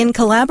 Merck, in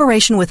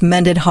collaboration with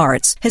Mended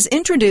Hearts, has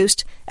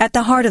introduced At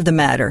the Heart of the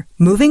Matter,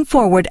 moving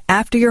forward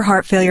after your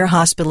heart failure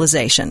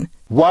hospitalization.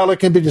 While it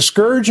can be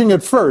discouraging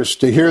at first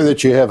to hear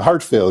that you have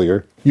heart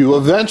failure, you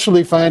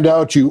eventually find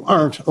out you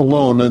aren't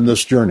alone in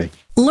this journey.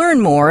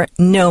 Learn more,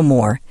 know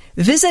more.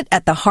 Visit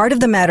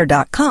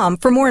attheheartofthematter.com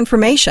for more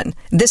information.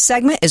 This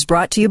segment is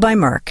brought to you by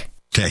Merck.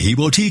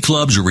 Tahibo Tea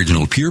Club's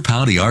original Pure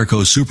Pau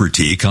Arco Super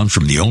Tea comes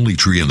from the only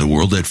tree in the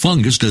world that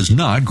fungus does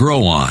not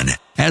grow on.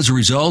 As a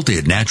result,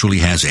 it naturally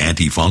has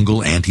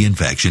antifungal,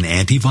 anti-infection,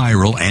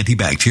 antiviral,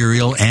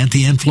 antibacterial,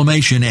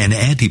 anti-inflammation, and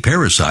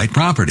anti-parasite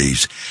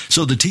properties.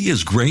 So the tea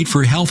is great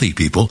for healthy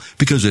people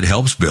because it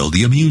helps build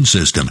the immune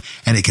system,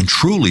 and it can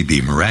truly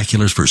be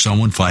miraculous for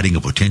someone fighting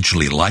a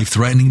potentially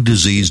life-threatening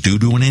disease due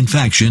to an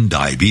infection,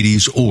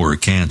 diabetes, or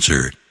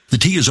cancer. The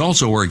tea is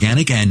also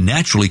organic and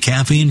naturally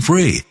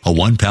caffeine-free. A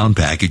 1-pound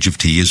package of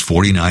tea is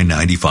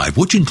 $49.95,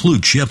 which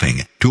includes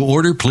shipping. To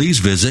order, please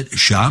visit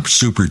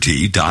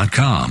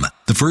shopsupertea.com.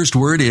 The first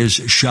word is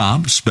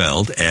shop,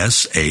 spelled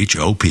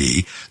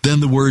S-H-O-P, then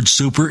the word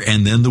super,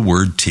 and then the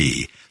word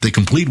tea. The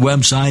complete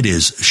website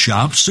is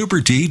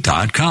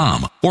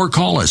shopsupertea.com, or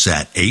call us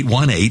at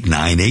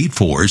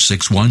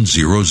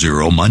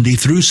 818-984-6100 Monday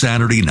through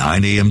Saturday,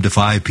 9 a.m. to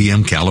 5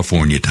 p.m.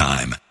 California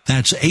time.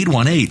 That's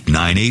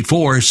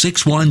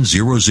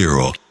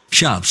 818-984-6100.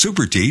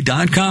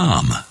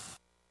 ShopSuperTea.com.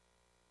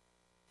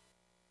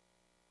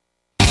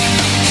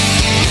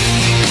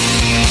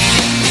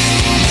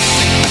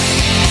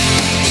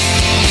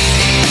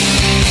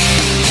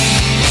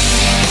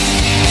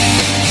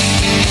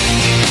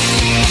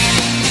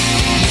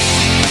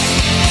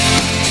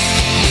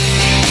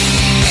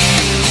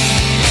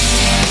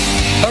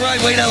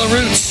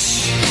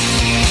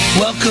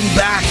 Welcome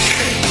back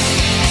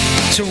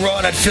to Raw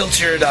and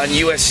Unfiltered on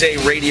USA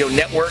Radio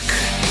Network.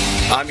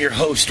 I'm your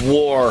host,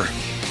 War.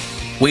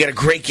 We got a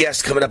great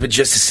guest coming up in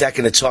just a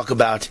second to talk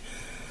about,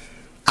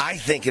 I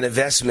think, an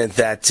investment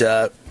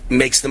that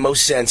makes the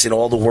most sense in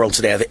all the world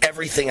today. I have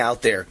everything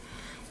out there.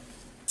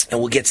 And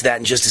we'll get to that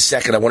in just a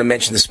second. I want to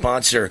mention the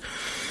sponsor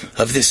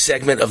of this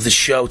segment of the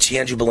show,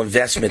 Tangible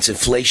Investments.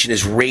 Inflation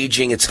is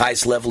raging its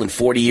highest level in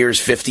 40 years,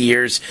 50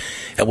 years.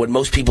 And what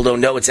most people don't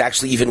know, it's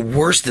actually even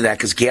worse than that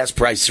because gas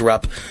prices are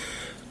up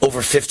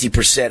over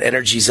 50%.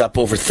 Energy's up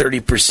over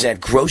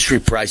 30%. Grocery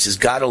prices,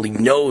 God only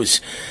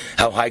knows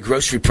how high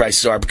grocery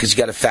prices are because you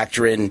got to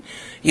factor in,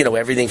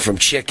 everything from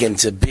chicken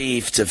to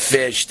beef to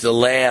fish to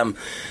lamb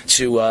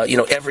to,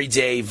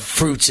 everyday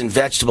fruits and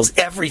vegetables.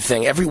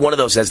 Everything. Every one of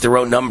those has their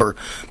own number,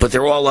 but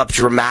they're all up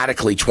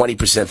dramatically, 20%,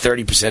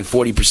 30%,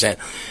 40%.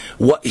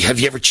 What, have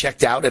you ever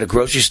checked out at a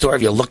grocery store?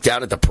 Have you looked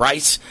down at the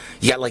price?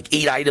 You got like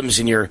 8 items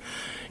in your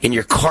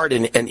cart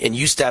and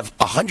used to have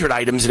 100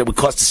 items and it would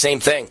cost the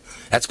same thing.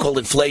 That's called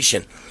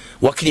inflation.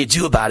 What can you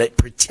do about it?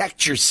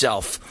 Protect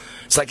yourself.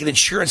 It's like an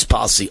insurance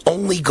policy.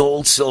 Only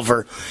gold,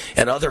 silver,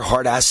 and other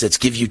hard assets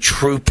give you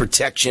true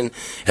protection.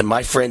 And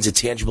my friends at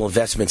Tangible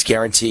Investments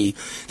guarantee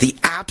the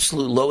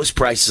absolute lowest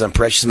prices on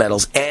precious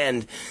metals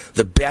and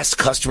the best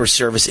customer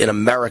service in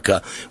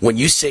America. When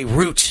you say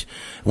Root,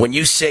 when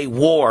you say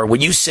War,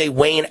 when you say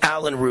Wayne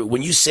Allen Root,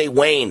 when you say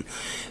Wayne,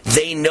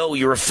 they know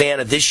you're a fan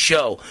of this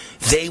show.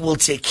 They will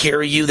take care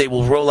of you. They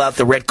will roll out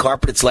the red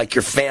carpet. It's like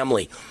your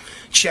family.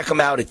 Check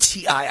them out at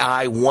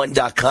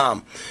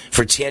TII1.com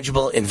for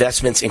Tangible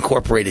Investments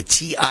Incorporated.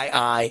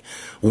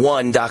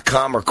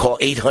 TII1.com or call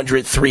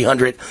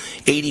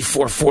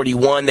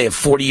 800-300-8441. They have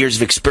 40 years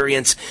of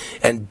experience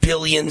and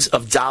billions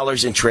of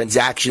dollars in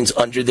transactions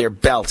under their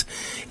belt.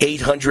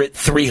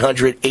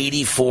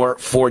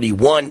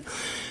 800-300-8441.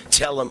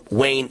 Tell them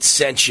Wayne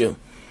sent you.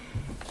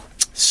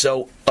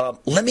 So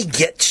let me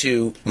get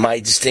to my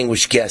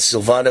distinguished guest,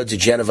 Silvano De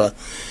Genova,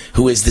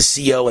 who is the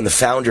CEO and the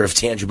founder of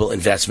Tangible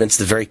Investments,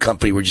 the very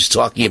company we're just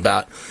talking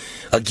about.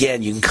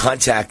 Again, you can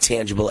contact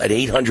Tangible at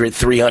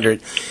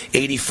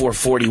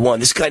 800-300-8441.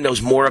 This guy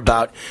knows more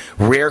about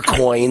rare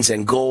coins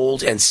and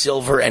gold and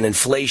silver and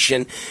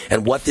inflation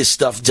and what this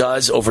stuff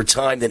does over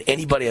time than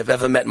anybody I've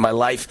ever met in my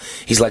life.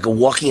 He's like a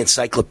walking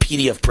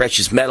encyclopedia of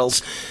precious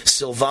metals.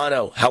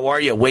 Silvano, how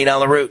are you? Wayne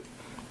Allen Root.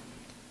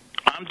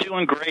 I'm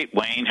doing great,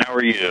 Wayne. How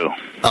are you?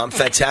 I'm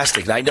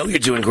fantastic. And I know you're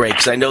doing great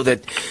because I know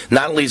that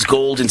not only is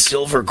gold and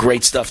silver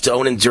great stuff to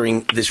own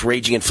during this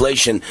raging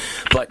inflation,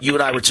 but you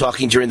and I were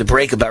talking during the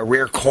break about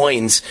rare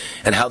coins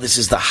and how this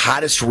is the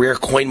hottest rare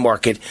coin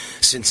market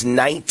since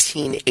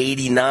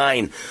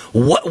 1989.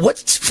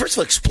 First of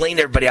all, explain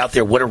to everybody out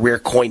there what a rare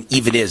coin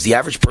even is. The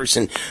average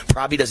person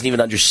probably doesn't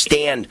even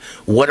understand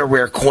what a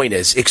rare coin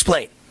is.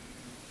 Explain.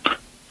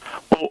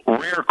 Well,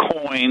 rare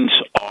coins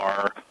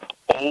are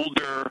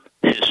older,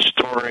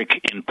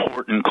 historic,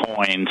 important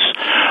coins.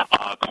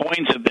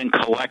 Coins have been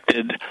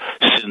collected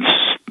since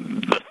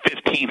the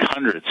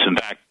 1500s. In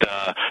fact,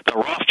 the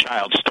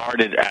Rothschilds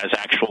started as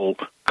actual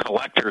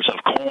collectors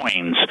of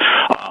coins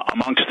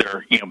amongst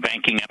their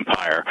banking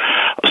empire.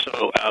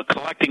 So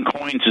collecting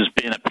coins has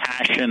been a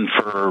passion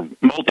for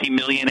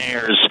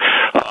multimillionaires,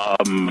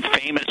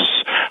 famous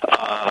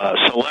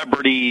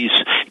celebrities,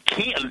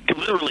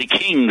 literally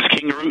kings.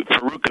 King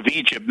Farouk of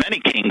Egypt, many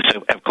kings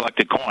have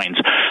collected coins.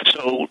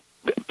 So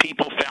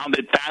people found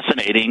it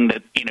fascinating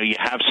that you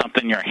have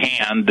something in your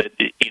hand that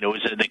is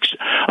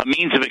a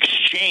means of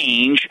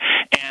exchange,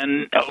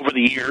 and over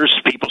the years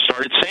people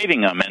started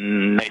saving them,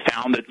 and they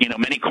found that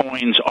many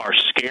coins are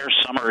scarce,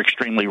 some are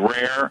extremely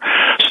rare,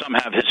 some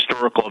have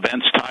historical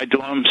events tied to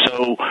them.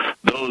 So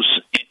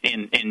those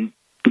in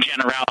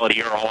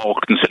generality are all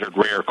considered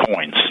rare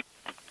coins.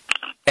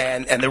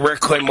 And the rare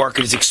coin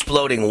market is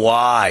exploding.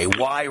 Why?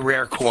 Why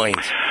rare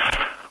coins?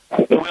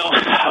 Well,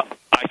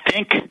 I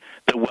think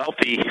the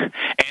wealthy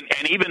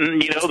and even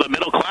the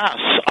middle class,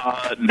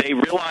 they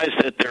realize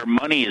that their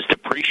money is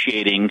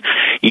depreciating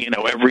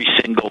every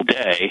single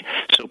day,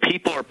 so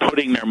people are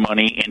putting their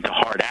money into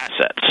hard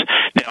assets.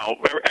 Now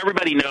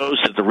everybody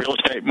knows that the real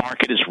estate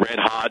market is red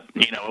hot.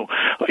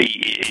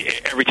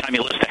 Every time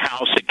you list a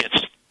house, it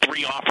gets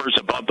 3 offers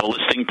above the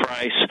listing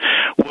price.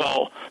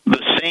 Well,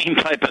 the same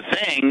type of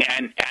thing,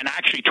 and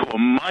actually to a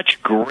much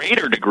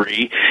greater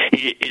degree,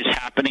 is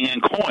happening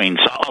in coins.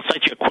 I'll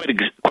cite you a quick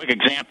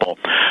example.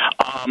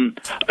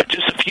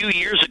 Just a few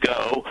years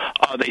ago,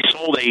 they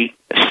sold a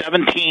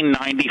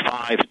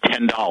 $17.95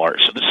 $10.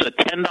 So this is a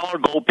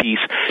 $10 gold piece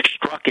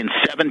struck in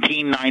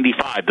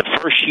 $17.95, the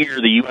first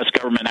year the U.S.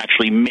 government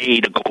actually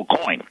made a gold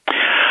coin.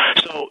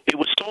 So it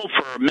was sold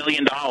for $1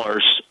 million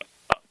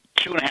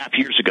 2.5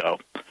 years ago.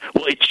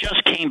 Well, it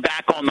just came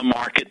back on the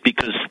market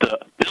because the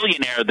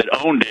billionaire that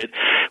owned it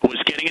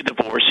was getting a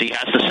divorce. He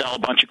has to sell a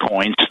bunch of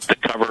coins to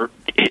cover,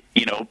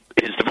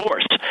 his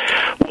divorce.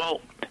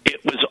 Well,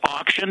 it was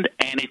auctioned,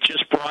 and it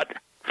just brought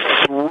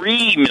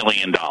 $3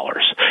 million,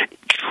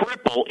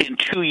 triple in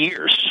 2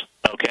 years.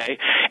 Okay,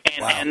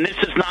 and this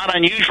is not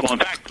unusual. In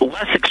fact,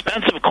 less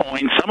expensive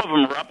coins, some of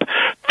them are up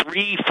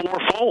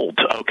 3-4 fold. gold,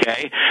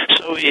 okay?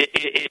 So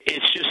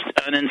it's just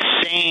an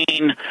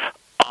insane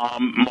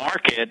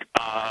market,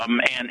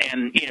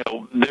 and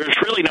there's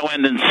really no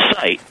end in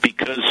sight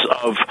because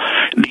of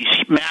these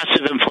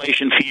massive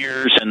inflation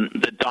fears and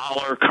the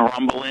dollar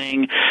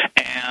crumbling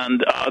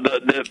and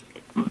the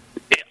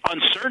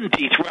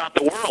uncertainty throughout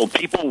the world.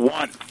 People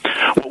want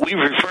what we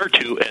refer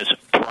to as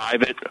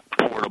private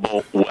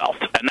portable wealth,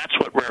 and that's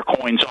what rare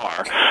coins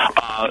are.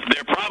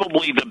 They're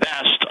probably the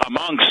best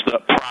amongst the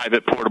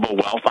private portable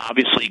wealth.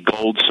 Obviously,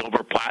 gold,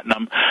 silver,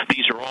 platinum,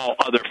 these are all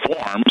other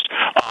forms.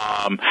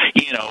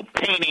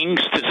 Paintings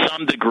to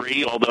some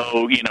degree,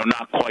 although,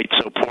 not quite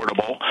so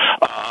portable,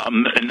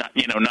 and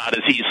not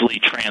as easily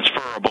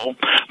transferable.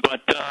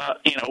 But,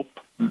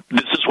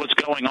 this is what's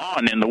going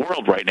on in the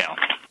world right now.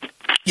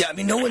 Yeah, I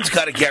mean, no one's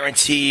got a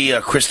guarantee,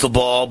 a crystal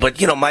ball, but,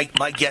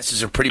 my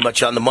guesses are pretty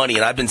much on the money,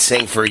 and I've been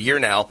saying for a year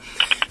now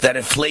that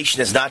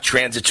inflation is not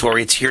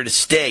transitory. It's here to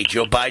stay.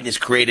 Joe Biden has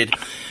created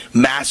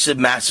massive,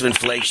 massive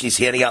inflation. He's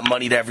handing out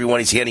money to everyone.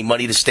 He's handing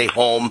money to stay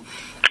home.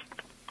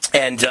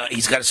 And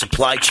he's got a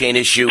supply chain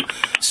issue,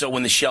 so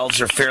when the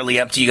shelves are fairly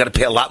empty, you got to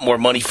pay a lot more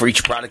money for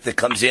each product that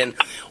comes in.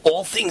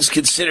 All things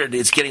considered,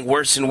 it's getting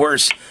worse and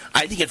worse.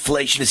 I think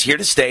inflation is here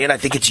to stay, and I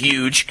think it's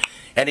huge.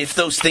 And if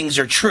those things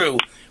are true,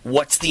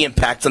 what's the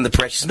impact on the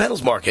precious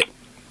metals market?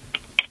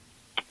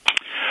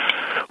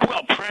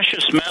 Well,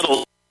 precious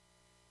metals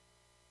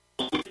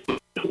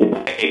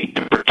way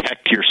to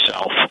protect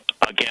yourself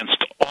against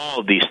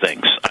all of these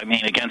things. I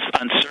mean, against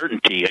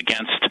uncertainty,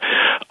 against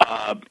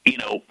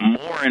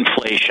more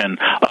inflation,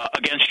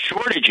 against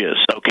shortages.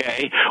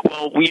 Okay,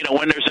 well,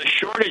 when there's a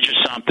shortage of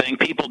something,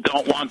 people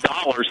don't want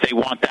dollars; they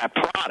want that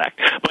product.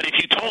 But if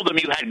you told them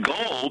you had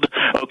gold,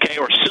 okay,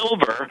 or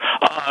silver,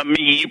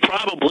 you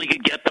probably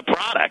could get the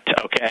product.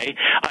 Okay,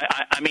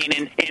 I mean,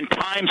 in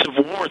times of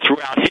war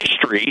throughout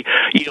history,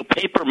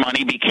 paper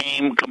money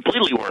became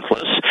completely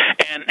worthless,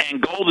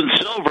 and gold and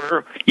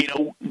silver,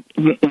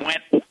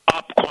 went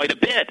up quite a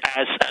bit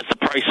as the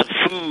price of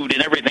food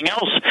and everything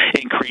else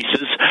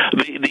increases.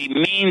 The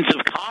means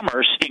of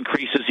commerce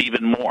increases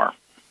even more.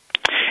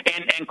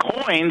 And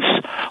coins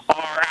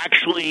are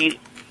actually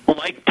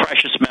like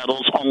precious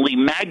metals, only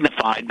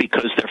magnified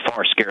because they're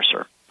far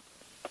scarcer.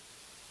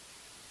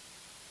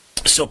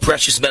 So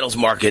precious metals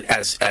market,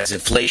 as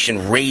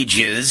inflation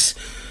rages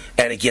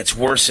and it gets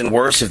worse and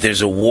worse, if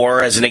there's a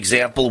war, as an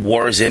example,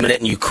 war is imminent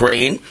in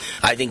Ukraine.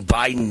 I think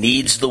Biden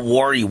needs the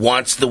war. He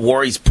wants the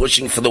war. He's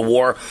pushing for the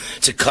war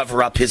to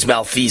cover up his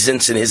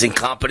malfeasance and his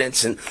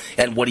incompetence and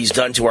what he's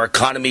done to our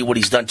economy, what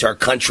he's done to our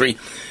country.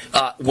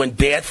 When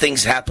bad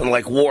things happen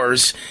like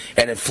wars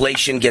and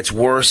inflation gets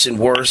worse and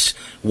worse,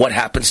 what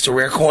happens to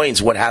rare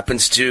coins? What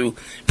happens to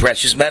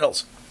precious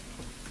metals?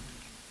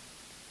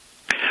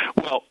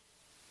 Well,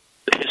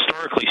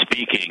 historically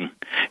speaking,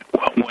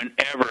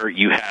 whenever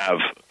you have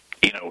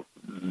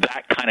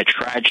that kind of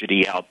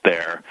tragedy out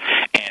there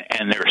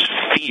and there's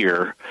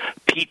fear,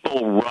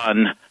 people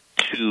run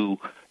to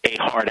a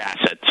hard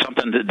asset,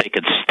 something that they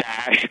could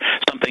stash,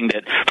 something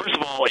that, first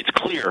of all, it's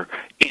clear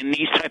in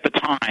these type of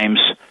times,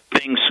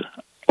 things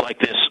like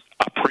this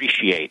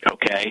appreciate,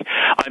 okay?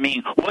 I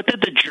mean, what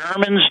did the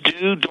Germans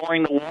do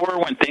during the war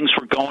when things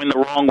were going the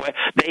wrong way?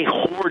 They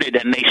hoarded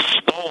and they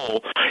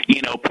stole,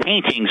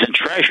 paintings and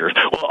treasures.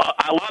 Well,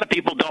 a lot of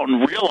people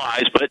don't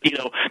realize, but,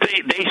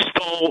 they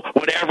stole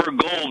whatever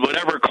gold,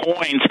 whatever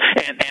coins,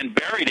 and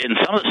buried it, and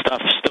some of the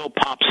stuff still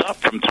pops up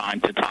from time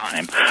to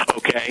time,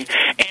 okay?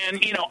 And,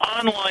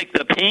 unlike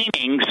the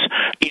paintings,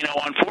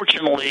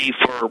 unfortunately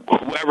for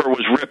whoever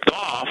was ripped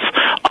off,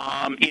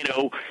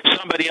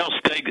 somebody else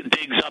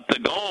digs up the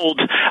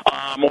gold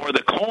or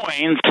the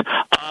coins,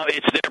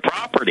 it's their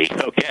property,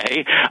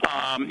 okay?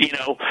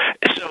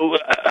 So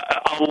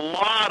a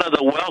lot of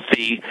the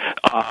wealthy,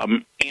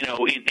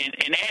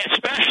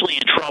 especially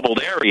in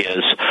troubled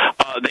areas,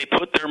 they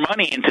put their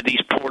money into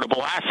these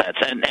portable assets.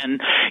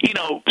 And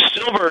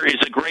silver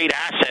is a great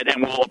asset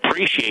and will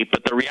appreciate,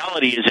 but the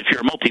reality is if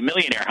you're a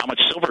multimillionaire, how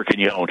much silver can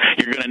you own?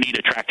 You're going to need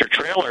a tractor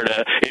trailer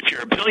if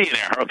you're a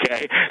billionaire,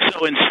 okay?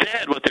 So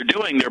instead, what they're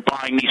doing, they're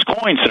buying these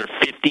coins that are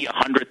 50,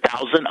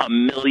 100,000, a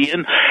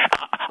million.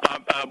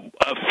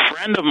 A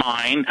friend of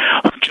mine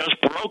just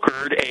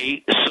brokered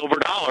a silver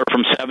dollar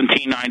from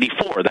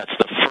 1794. That's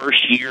the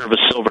first year of a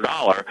silver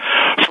dollar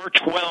for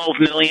 $12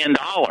 million.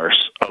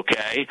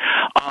 Okay,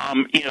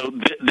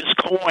 this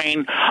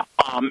coin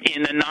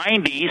in the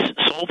 90s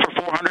sold for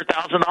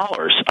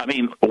 $400,000. I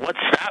mean, what's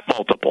that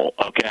multiple?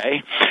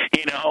 Okay,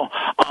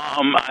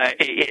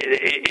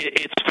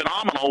 it's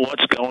phenomenal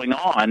what's going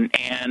on,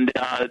 and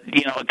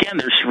again,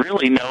 there's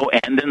really no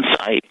end in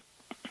sight.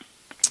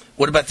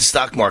 What about the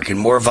stock market?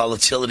 More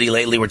volatility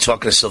lately. We're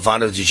talking to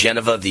Silvano De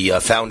Genova, the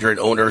founder and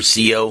owner,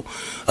 CEO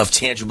of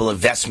Tangible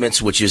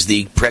Investments, which is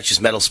the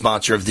precious metal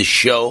sponsor of this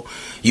show.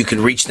 You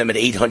can reach them at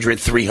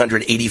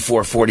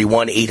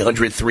 800-300-8441,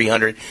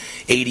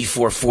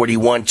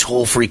 800-300-8441,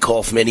 toll-free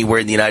call from anywhere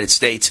in the United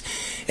States.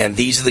 And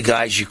these are the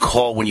guys you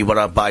call when you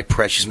want to buy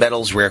precious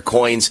metals, rare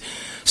coins.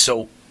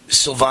 So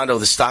Silvano,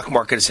 the stock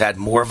market has had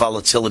more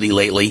volatility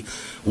lately.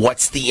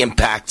 What's the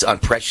impact on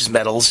precious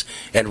metals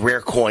and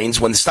rare coins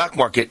when the stock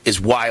market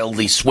is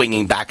wildly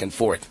swinging back and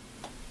forth?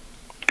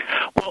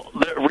 Well,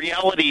 the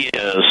reality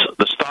is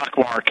the stock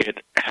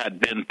market had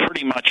been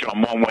pretty much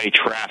on one-way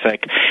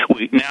traffic.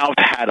 We now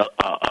had a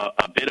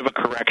bit of a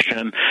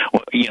correction.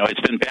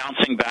 It's been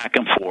bouncing back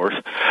and forth.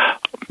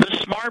 The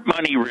smart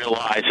money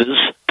realizes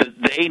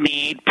that they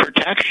need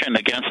protection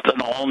against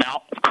an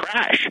all-out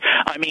crash.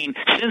 I mean,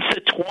 since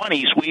the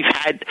 20s, we've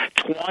had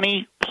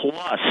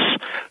 20-plus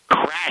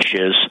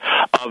crashes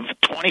of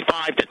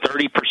 25 to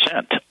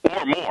 30%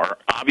 or more.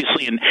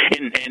 Obviously, in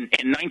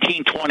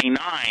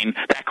 1929,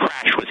 that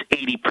crash was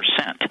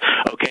 80%.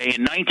 Okay,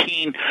 in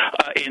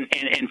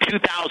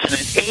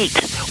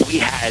 2008, we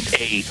had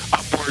a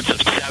upwards of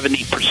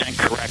 70%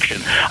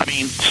 correction. I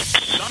mean,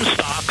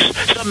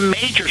 some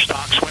major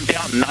stocks went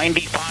down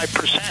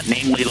 95%,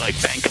 namely like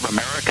Bank of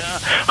America.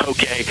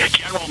 Okay,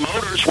 General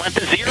Motors went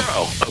to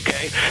zero.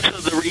 Okay,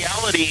 so the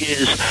reality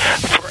is,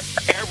 for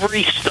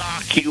every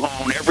stock you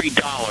own, every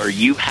dollar,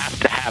 you have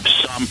to have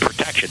some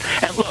protection.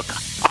 And look,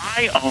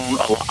 I own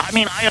a lot. I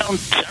mean, I own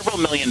several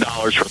 $1 million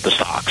worth of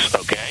stocks,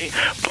 okay?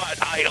 But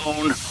I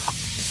own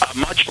a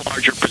much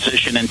larger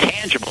position in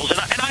tangibles, and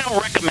I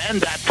don't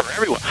recommend that for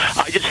everyone.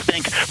 I just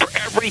think for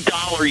every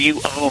dollar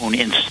you own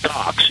in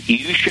stocks,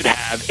 you should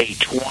have a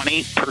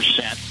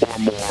 20% or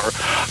more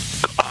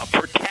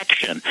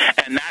protection,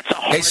 and that's a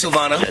hard... Hey,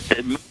 Silvano,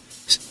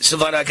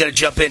 I got to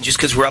jump in just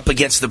because we're up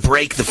against the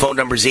break. The phone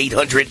number is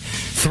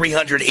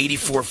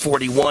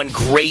 800-300-8441.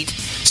 Great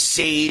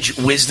sage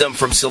wisdom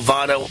from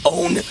Silvano.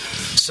 Own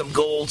some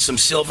gold, some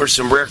silver,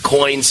 some rare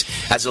coins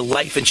as a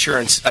life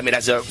insurance,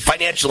 as a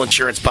financial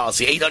insurance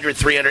policy.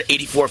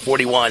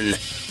 800-300-8441.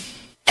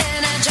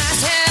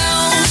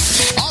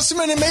 Awesome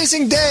and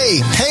amazing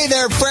day. Hey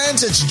there,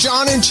 friends. It's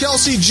John and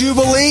Chelsea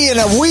Jubilee, and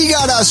we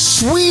got a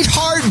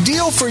sweetheart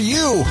deal for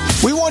you.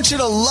 We want you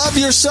to love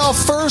yourself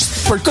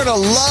first. We're going to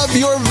love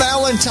your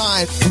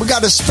Valentine. We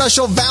got a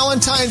special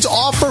Valentine's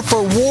offer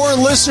for war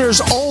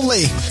listeners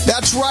only.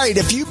 That's right.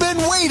 If you've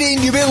been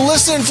waiting, you've been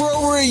listening for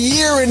over a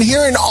year and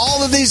hearing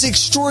all of these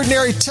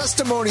extraordinary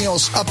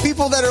testimonials of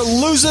people that are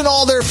losing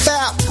all their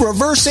fat,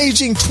 reverse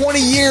aging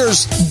 20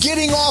 years,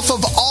 getting off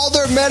of all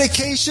their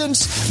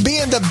medications,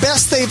 being the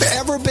best they've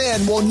ever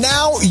been. Well,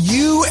 now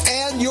you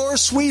and your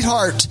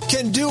sweetheart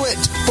can do it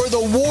for the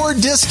war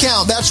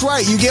discount. That's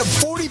right. You get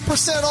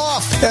 40%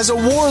 off as a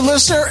war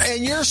listener,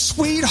 and your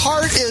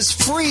sweetheart is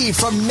free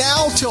from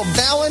now till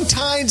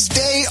Valentine's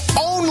Day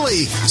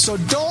only. So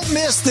don't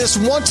miss this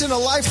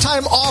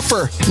once-in-a-lifetime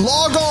offer.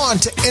 Log on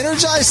to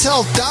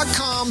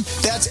EnergizeHealth.com.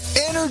 That's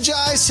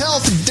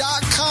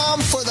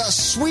EnergizeHealth.com for the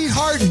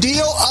sweetheart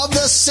deal of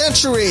the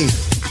century.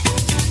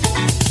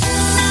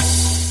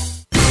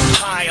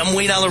 Hi, I'm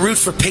Wayne Alaroot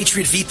for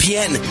Patriot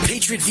VPN.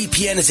 Patriot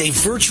VPN is a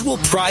virtual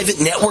private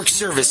network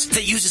service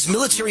that uses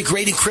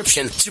military-grade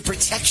encryption to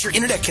protect your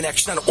internet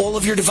connection on all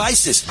of your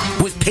devices.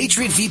 With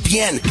Patriot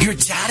VPN, your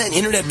data and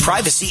internet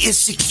privacy is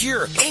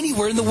secure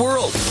anywhere in the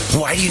world.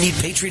 Why do you need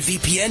Patriot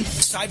VPN?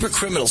 Cyber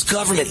criminals,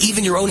 government,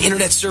 even your own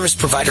internet service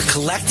provider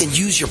collect and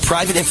use your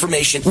private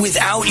information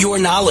without your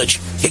knowledge.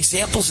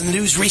 Examples in the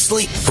news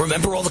recently,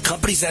 remember all the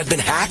companies that have been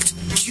hacked?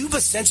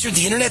 Cuba censored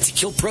the internet to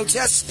kill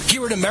protests?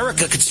 Here in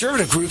America,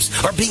 conservative groups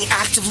are being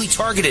actively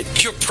targeted.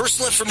 Your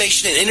personal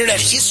information and internet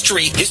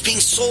history is being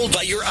sold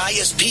by your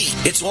ISP.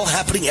 It's all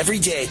happening every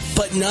day,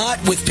 but not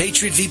with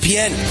Patriot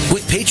VPN.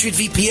 With Patriot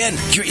VPN,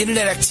 your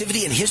internet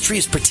activity and history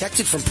is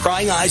protected from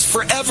prying eyes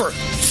forever.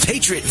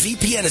 Patriot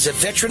VPN is a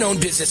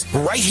veteran-owned business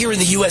right here in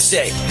the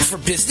USA. For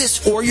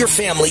business or your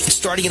family,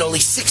 starting at only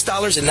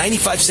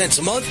 $6.95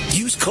 a month,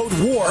 use code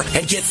WAR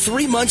and get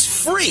 3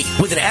 months free.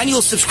 With an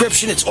annual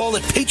subscription, it's all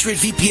at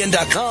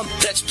PatriotVPN.com.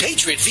 That's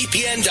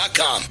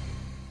PatriotVPN.com.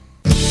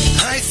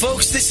 Hi,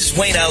 folks. This is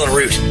Wayne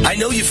Alaroot. I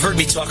know you've heard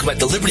me talk about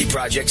the Liberty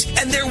Projects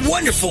and their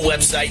wonderful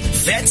website,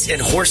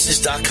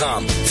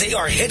 VetsAndHorses.com. They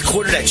are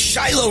headquartered at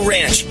Shiloh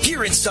Ranch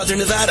here in southern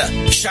Nevada.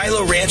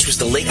 Shiloh Ranch was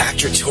the late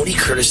actor Tony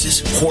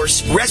Curtis's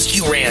horse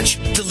rescue ranch.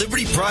 The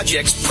Liberty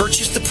Projects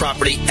purchased the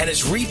property and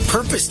has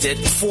repurposed it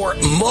for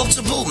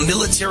multiple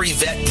military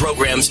vet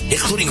programs,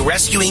 including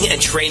rescuing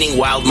and training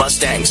wild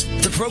Mustangs.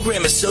 The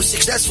program is so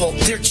successful,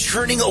 they're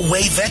turning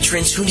away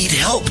veterans who need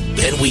help,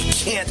 and we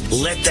can't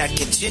let that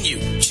continue.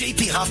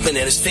 J.P. Hoffman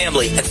and his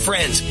family and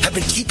friends have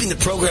been keeping the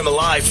program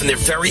alive from their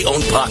very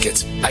own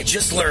pockets. I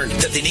just learned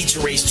that they need to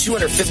raise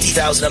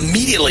 $250,000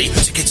 immediately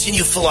to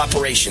continue full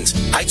operations.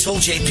 I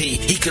told J.P.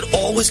 he could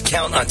always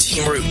count on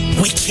Team Root.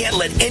 We can't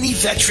let any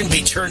veteran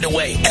be turned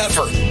away,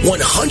 ever.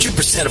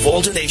 100% of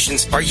all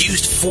donations are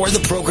used for the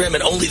program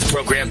and only the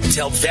program to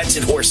help vets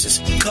and horses.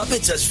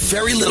 Government does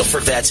very little for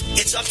vets.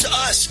 It's up to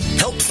us.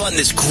 Help fund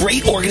this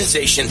great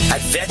organization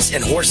at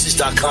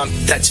VetsAndHorses.com.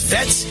 That's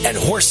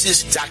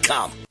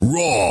VetsAndHorses.com.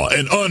 Raw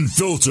and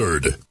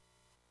unfiltered.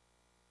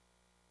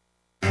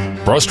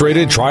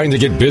 Frustrated trying to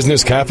get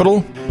business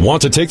capital?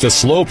 Want to take the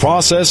slow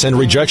process and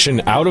rejection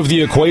out of the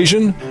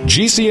equation?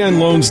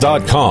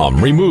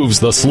 GCNLoans.com removes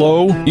the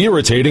slow,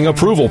 irritating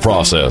approval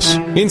process.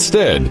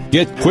 Instead,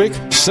 get quick,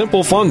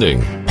 simple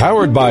funding.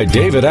 Powered by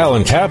David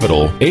Allen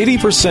Capital,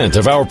 80%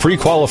 of our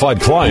pre-qualified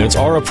clients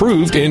are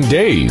approved in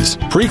days.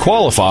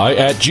 Pre-qualify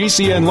at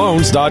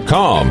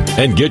GCNLoans.com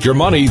and get your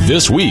money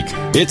this week.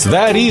 It's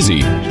that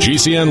easy.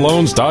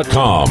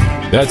 GCNLoans.com.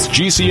 That's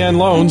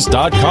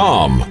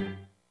GCNLoans.com.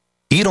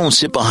 You don't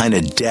sit behind a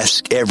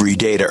desk every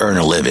day to earn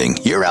a living.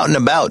 You're out and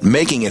about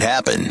making it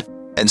happen.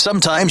 And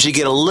sometimes you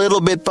get a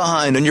little bit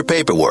behind on your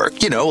paperwork,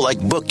 like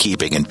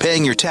bookkeeping and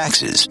paying your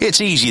taxes.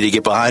 It's easy to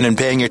get behind on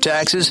paying your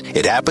taxes.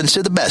 It happens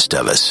to the best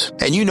of us.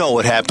 And you know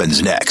what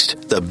happens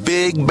next. The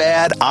big,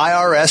 bad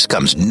IRS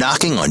comes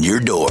knocking on your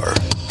door.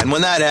 And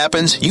when that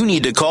happens, you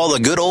need to call the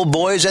good old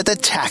boys at the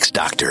Tax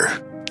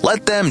Doctor.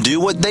 Let them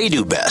do what they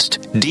do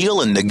best.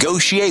 Deal and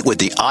negotiate with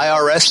the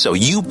IRS so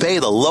you pay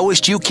the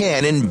lowest you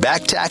can in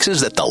back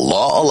taxes that the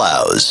law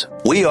allows.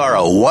 We are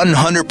a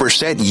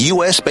 100%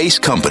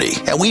 U.S.-based company,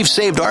 and we've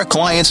saved our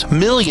clients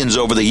millions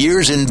over the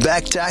years in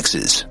back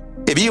taxes.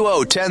 If you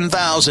owe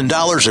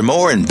 $10,000 or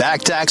more in back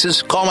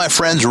taxes, call my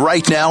friends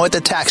right now at the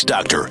Tax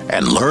Doctor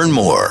and learn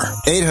more.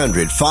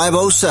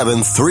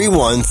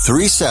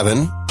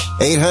 800-507-3137.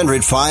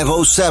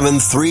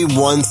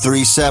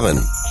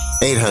 800-507-3137.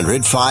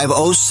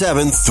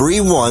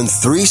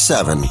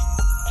 800-507-3137.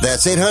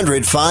 That's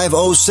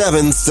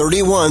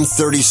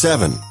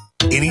 800-507-3137.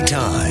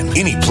 Anytime,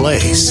 any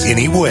place,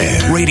 anywhere.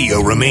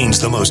 Radio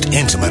remains the most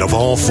intimate of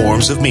all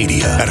forms of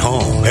media. At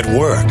home, at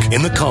work,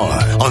 in the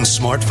car, on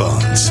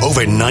smartphones.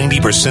 Over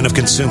 90% of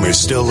consumers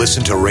still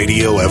listen to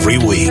radio every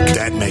week.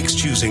 That makes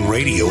choosing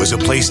radio as a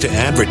place to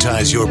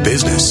advertise your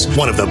business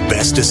one of the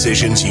best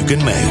decisions you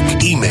can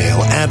make.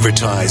 Email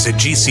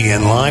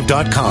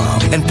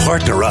advertise@gcnlive.com and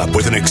partner up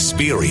with an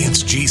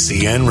experienced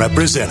GCN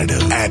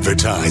representative.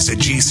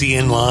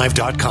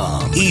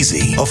 Advertise@gcnlive.com.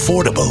 Easy,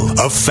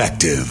 affordable,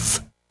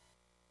 effective.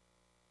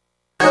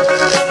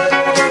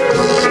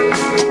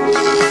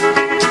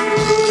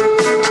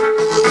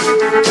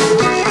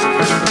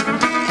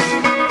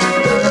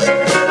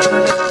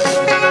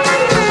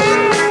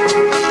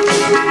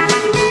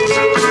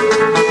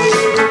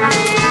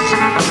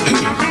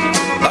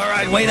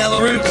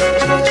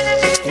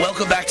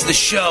 Welcome back to the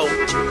show.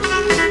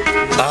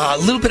 A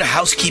little bit of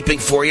housekeeping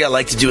for you. I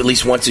like to do at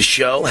least once a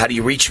show. How do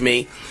you reach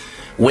me?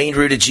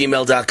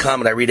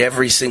 WayneRoot@gmail.com, and I read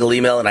every single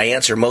email, and I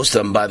answer most of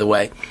them, by the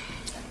way.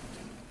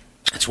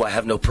 That's why I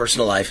have no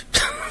personal life.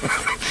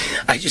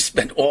 I just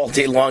spend all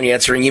day long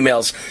answering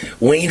emails.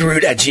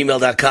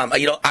 WayneRoot@gmail.com.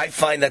 I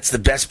find that's the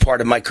best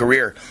part of my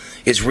career,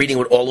 is reading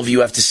what all of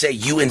you have to say.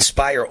 You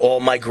inspire all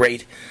my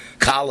great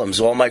columns,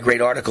 all my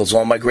great articles,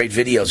 all my great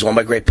videos, all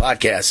my great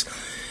podcasts.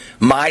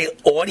 My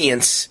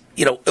audience,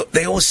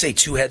 they always say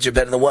 2 heads are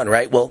better than one,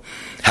 right? Well,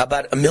 how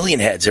about 1,000,000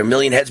 heads? Are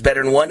 1,000,000 heads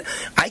better than one?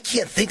 I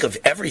can't think of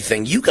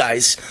everything. You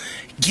guys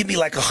give me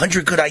like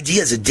 100 good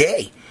ideas a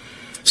day.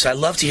 So I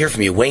love to hear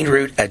from you.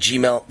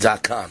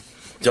 WayneRoot@gmail.com.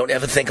 Don't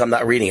ever think I'm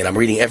not reading it. I'm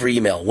reading every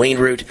email.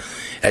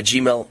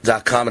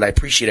 WayneRoot@gmail.com, and I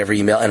appreciate every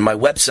email. And my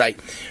website,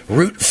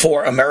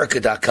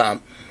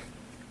 root4america.com.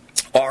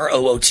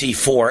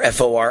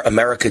 ROOT4FOR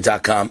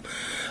America.com.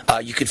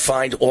 You can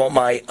find all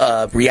my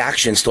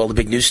reactions to all the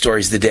big news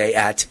stories of the day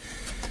at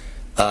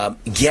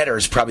Getter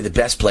is probably the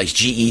best place.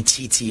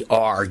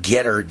 GETTR,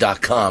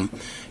 Getter.com.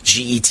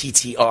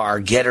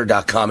 GETTR,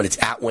 Getter.com, and it's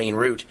at Wayne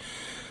Root.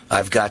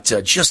 I've got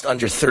just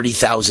under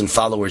 30,000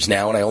 followers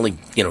now, and I only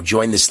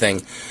joined this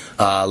thing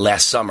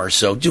last summer,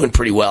 so doing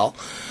pretty well.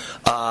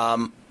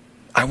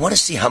 I want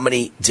to see how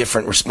many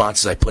different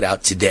responses I put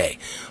out today.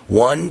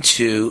 1,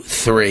 2,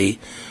 3,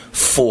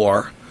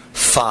 4,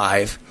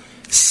 5,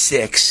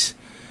 6,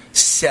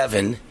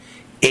 7,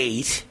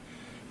 8,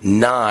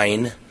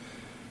 9.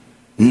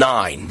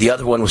 The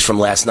other one was from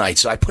last night.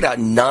 So I put out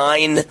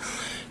 9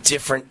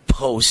 different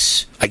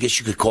posts. I guess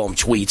you could call them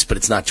tweets, but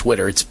it's not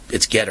Twitter.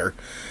 It's Getter.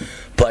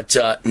 But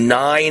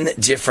 9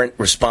 different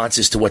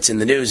responses to what's in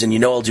the news.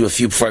 And I'll do a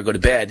few before I go to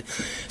bed.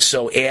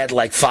 So add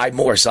like 5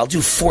 more. So I'll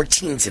do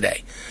 14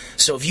 today.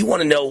 So if you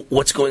want to know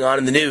what's going on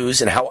in the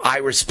news and how I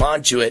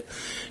respond to it,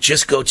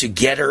 just go to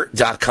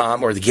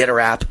Getter.com or the Getter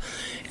app,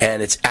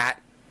 and it's at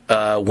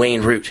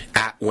Wayne Root,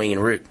 at Wayne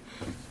Root.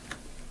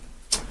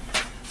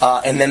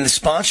 And then the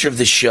sponsor of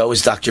this show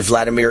is Dr.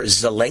 Vladimir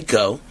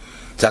Zelenko.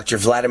 Dr.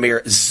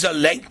 Vladimir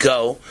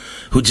Zelenko,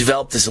 who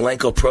developed the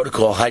Zelenko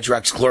protocol,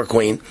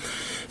 hydroxychloroquine,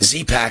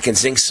 Z-Pak, and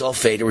zinc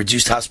sulfate to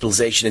reduce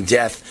hospitalization and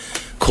death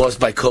caused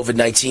by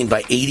COVID-19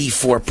 by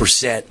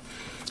 84%.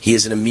 He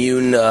is an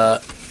immune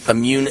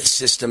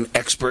system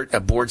expert, a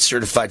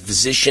board-certified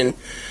physician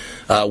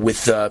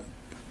with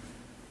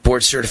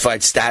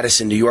board-certified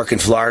status in New York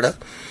and Florida.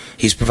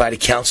 He's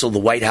provided counsel to the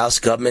White House,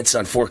 governments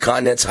on 4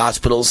 continents,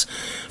 hospitals,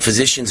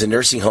 physicians, and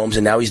nursing homes,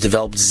 and now he's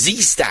developed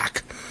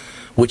Z-Stack,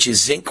 which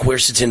is zinc,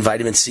 quercetin,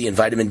 vitamin C, and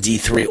vitamin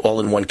D3 all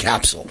in one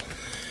capsule.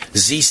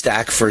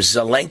 Z-Stack for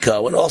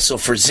Zelenko and also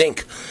for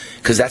zinc,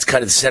 because that's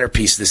kind of the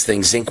centerpiece of this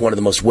thing. Zinc, one of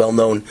the most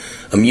well-known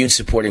immune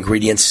support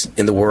ingredients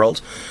in the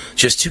world.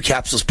 Just 2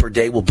 capsules per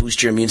day will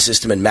boost your immune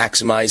system and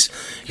maximize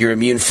your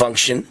immune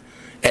function.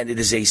 And it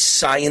is a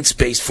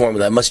science-based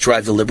formula. It must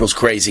drive the liberals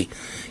crazy.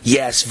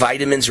 Yes,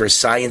 vitamins are a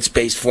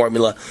science-based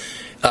formula.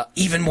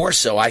 Even more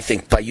so, I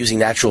think, by using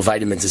natural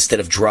vitamins instead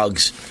of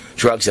drugs.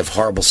 Drugs have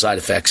horrible side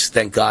effects.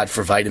 Thank God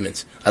for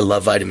vitamins. I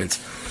love vitamins.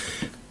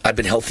 I've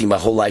been healthy my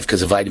whole life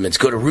because of vitamins.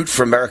 Go to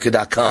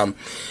rootforamerica.com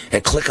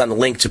and click on the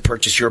link to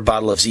purchase your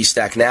bottle of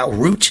Z-Stack now.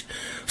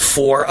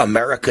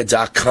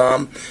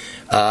 rootforamerica.com.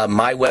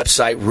 My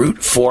website,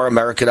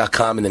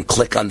 rootforamerica.com, and then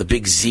click on the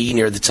big Z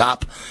near the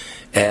top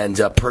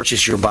and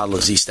purchase your bottle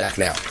of Z-Stack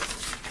now.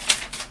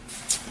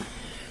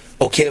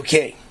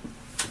 Okay.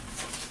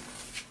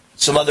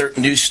 Some other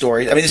news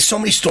stories. I mean, there's so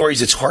many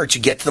stories, it's hard to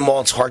get to them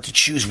all. It's hard to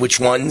choose which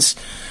ones.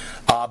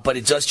 But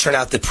it does turn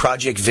out that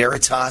Project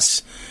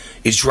Veritas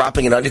is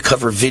dropping an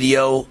undercover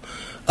video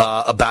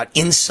about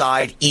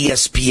inside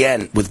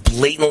ESPN with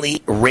blatantly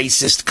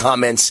racist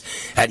comments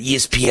at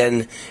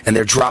ESPN, and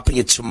they're dropping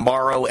it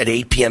tomorrow at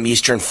 8 p.m.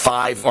 Eastern,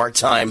 5 our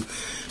time.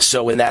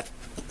 So in that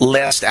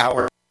last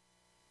hour,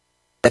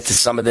 get to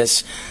some of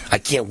this. I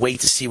can't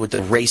wait to see what the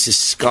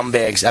racist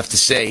scumbags have to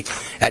say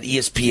at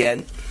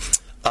ESPN.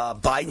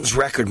 Biden's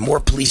record, more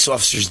police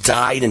officers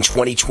died in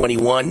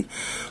 2021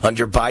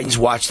 under Biden's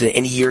watch than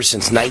any year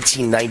since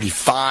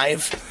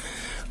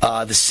 1995.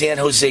 The San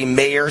Jose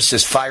mayor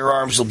says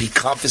firearms will be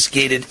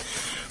confiscated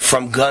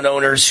from gun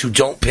owners who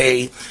don't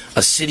pay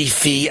a city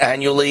fee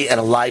annually and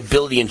a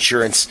liability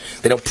insurance.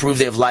 They don't prove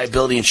they have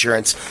liability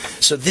insurance.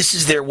 So this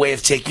is their way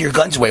of taking your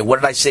guns away. What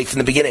did I say from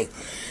the beginning?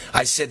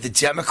 I said the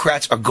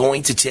Democrats are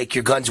going to take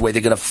your guns away.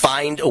 They're going to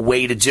find a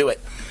way to do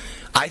it.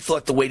 I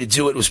thought the way to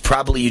do it was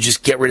probably you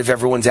just get rid of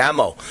everyone's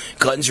ammo.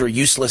 Guns are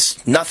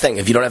useless, nothing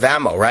if you don't have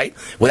ammo, right?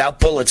 Without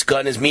bullets,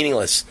 gun is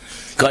meaningless.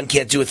 Gun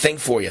can't do a thing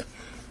for you.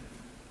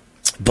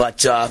 But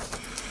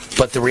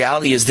the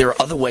reality is there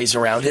are other ways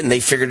around it, and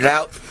they figured it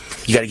out.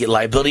 You got to get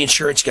liability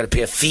insurance. You got to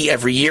pay a fee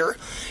every year,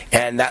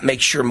 and that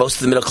makes sure most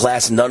of the middle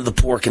class and none of the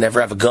poor can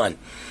ever have a gun.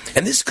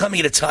 And this is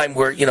coming at a time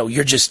where,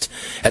 you're just,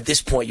 at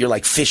this point, you're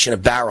like fish in a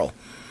barrel.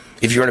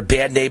 If you're in a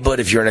bad neighborhood,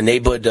 if you're in a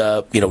neighborhood,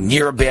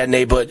 near a bad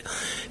neighborhood,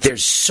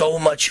 there's so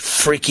much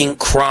freaking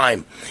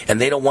crime, and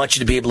they don't want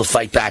you to be able to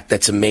fight back.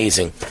 That's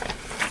amazing.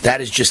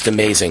 That is just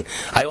amazing.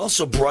 I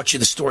also brought you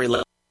the story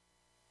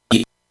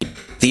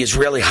the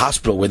Israeli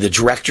hospital where the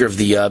director of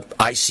the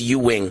ICU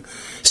wing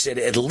said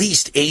at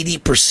least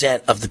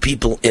 80% of the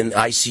people in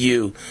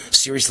ICU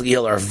seriously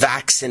ill are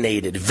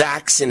vaccinated.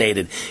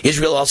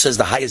 Israel also has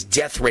the highest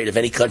death rate of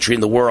any country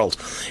in the world,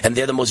 and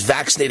they're the most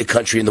vaccinated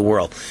country in the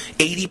world.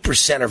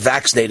 80% are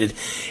vaccinated,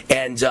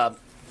 and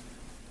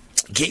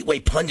Gateway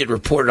Pundit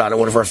reported on it,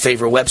 one of our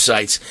favorite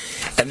websites,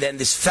 and then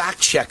this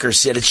fact checker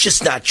said it's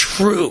just not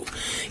true.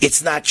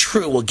 It's not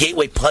true. Well,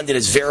 Gateway Pundit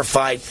has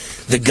verified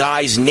the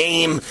guy's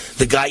name.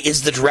 The guy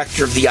is the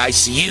director of the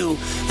ICU.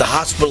 The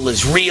hospital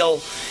is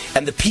real.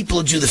 And the people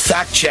who do the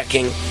fact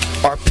checking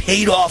are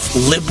paid off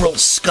liberal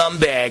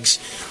scumbags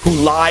who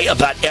lie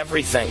about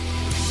everything.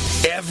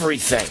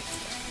 Everything.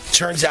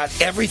 Turns out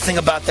everything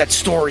about that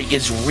story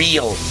is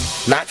real.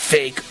 Not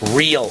fake,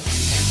 real.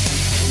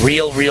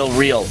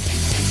 Real.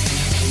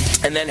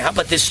 And then how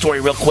about this story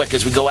real quick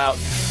as we go out?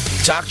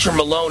 Dr.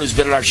 Malone, who's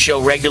been on our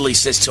show regularly,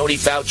 says Tony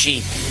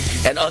Fauci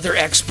and other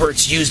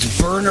experts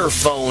used burner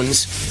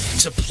phones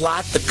to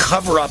plot the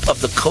cover-up of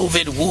the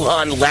COVID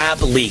Wuhan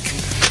lab leak.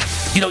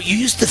 You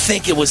used to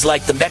think it was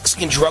like the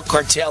Mexican drug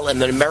cartel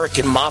and the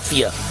American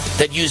mafia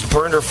that used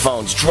burner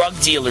phones. Drug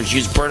dealers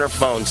use burner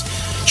phones.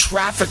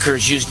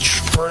 Traffickers use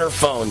burner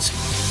phones.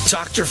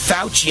 Dr.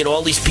 Fauci and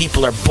all these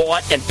people are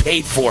bought and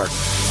paid for.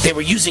 They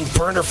were using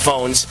burner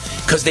phones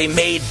because they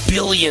made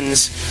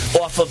billions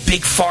off of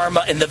Big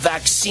Pharma and the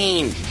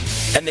vaccine.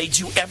 And they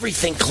do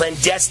everything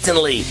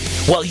clandestinely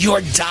while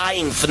you're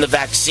dying from the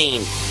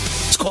vaccine.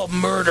 It's called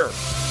murder.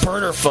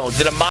 Burner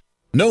phones.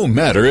 No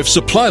matter if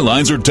supply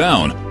lines are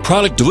down,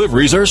 product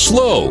deliveries are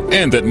slow,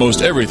 and that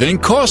most everything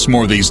costs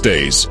more these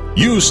days,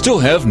 you still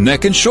have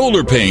neck and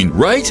shoulder pain,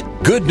 right?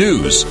 Good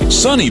news.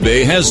 Sunny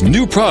Bay has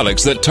new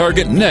products that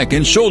target neck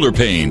and shoulder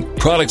pain.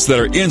 Products that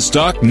are in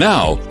stock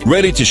now,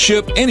 ready to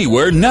ship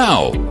anywhere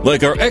now.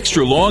 Like our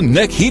extra long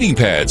neck heating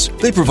pads.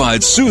 They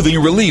provide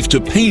soothing relief to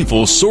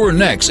painful sore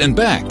necks and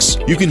backs.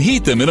 You can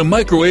heat them in a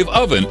microwave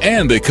oven,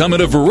 and they come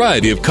in a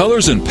variety of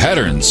colors and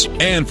patterns.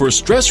 And for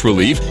stress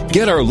relief,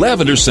 get our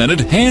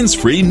lavender-scented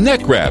hands-free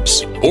neck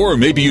wraps. Or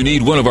maybe you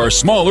need one of our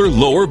smaller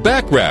lower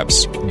back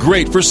wraps.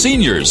 Great for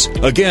seniors.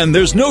 Again,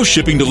 there's no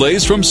shipping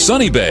delays from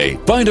Sunny Bay.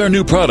 Find our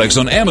new products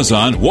on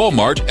Amazon,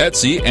 Walmart,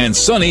 Etsy, and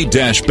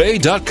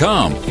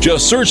sunny-bay.com.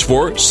 Just search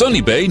for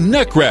Sunny Bay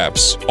neck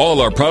wraps.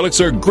 All our products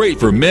are great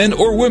for men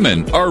or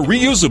women, are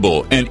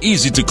reusable, and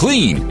easy to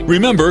clean.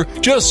 Remember,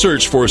 just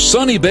search for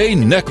Sunny Bay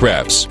neck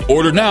wraps.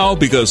 Order now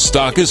because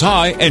stock is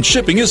high and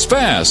shipping is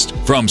fast.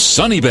 From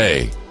Sunny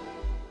Bay.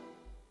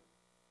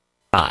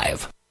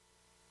 5.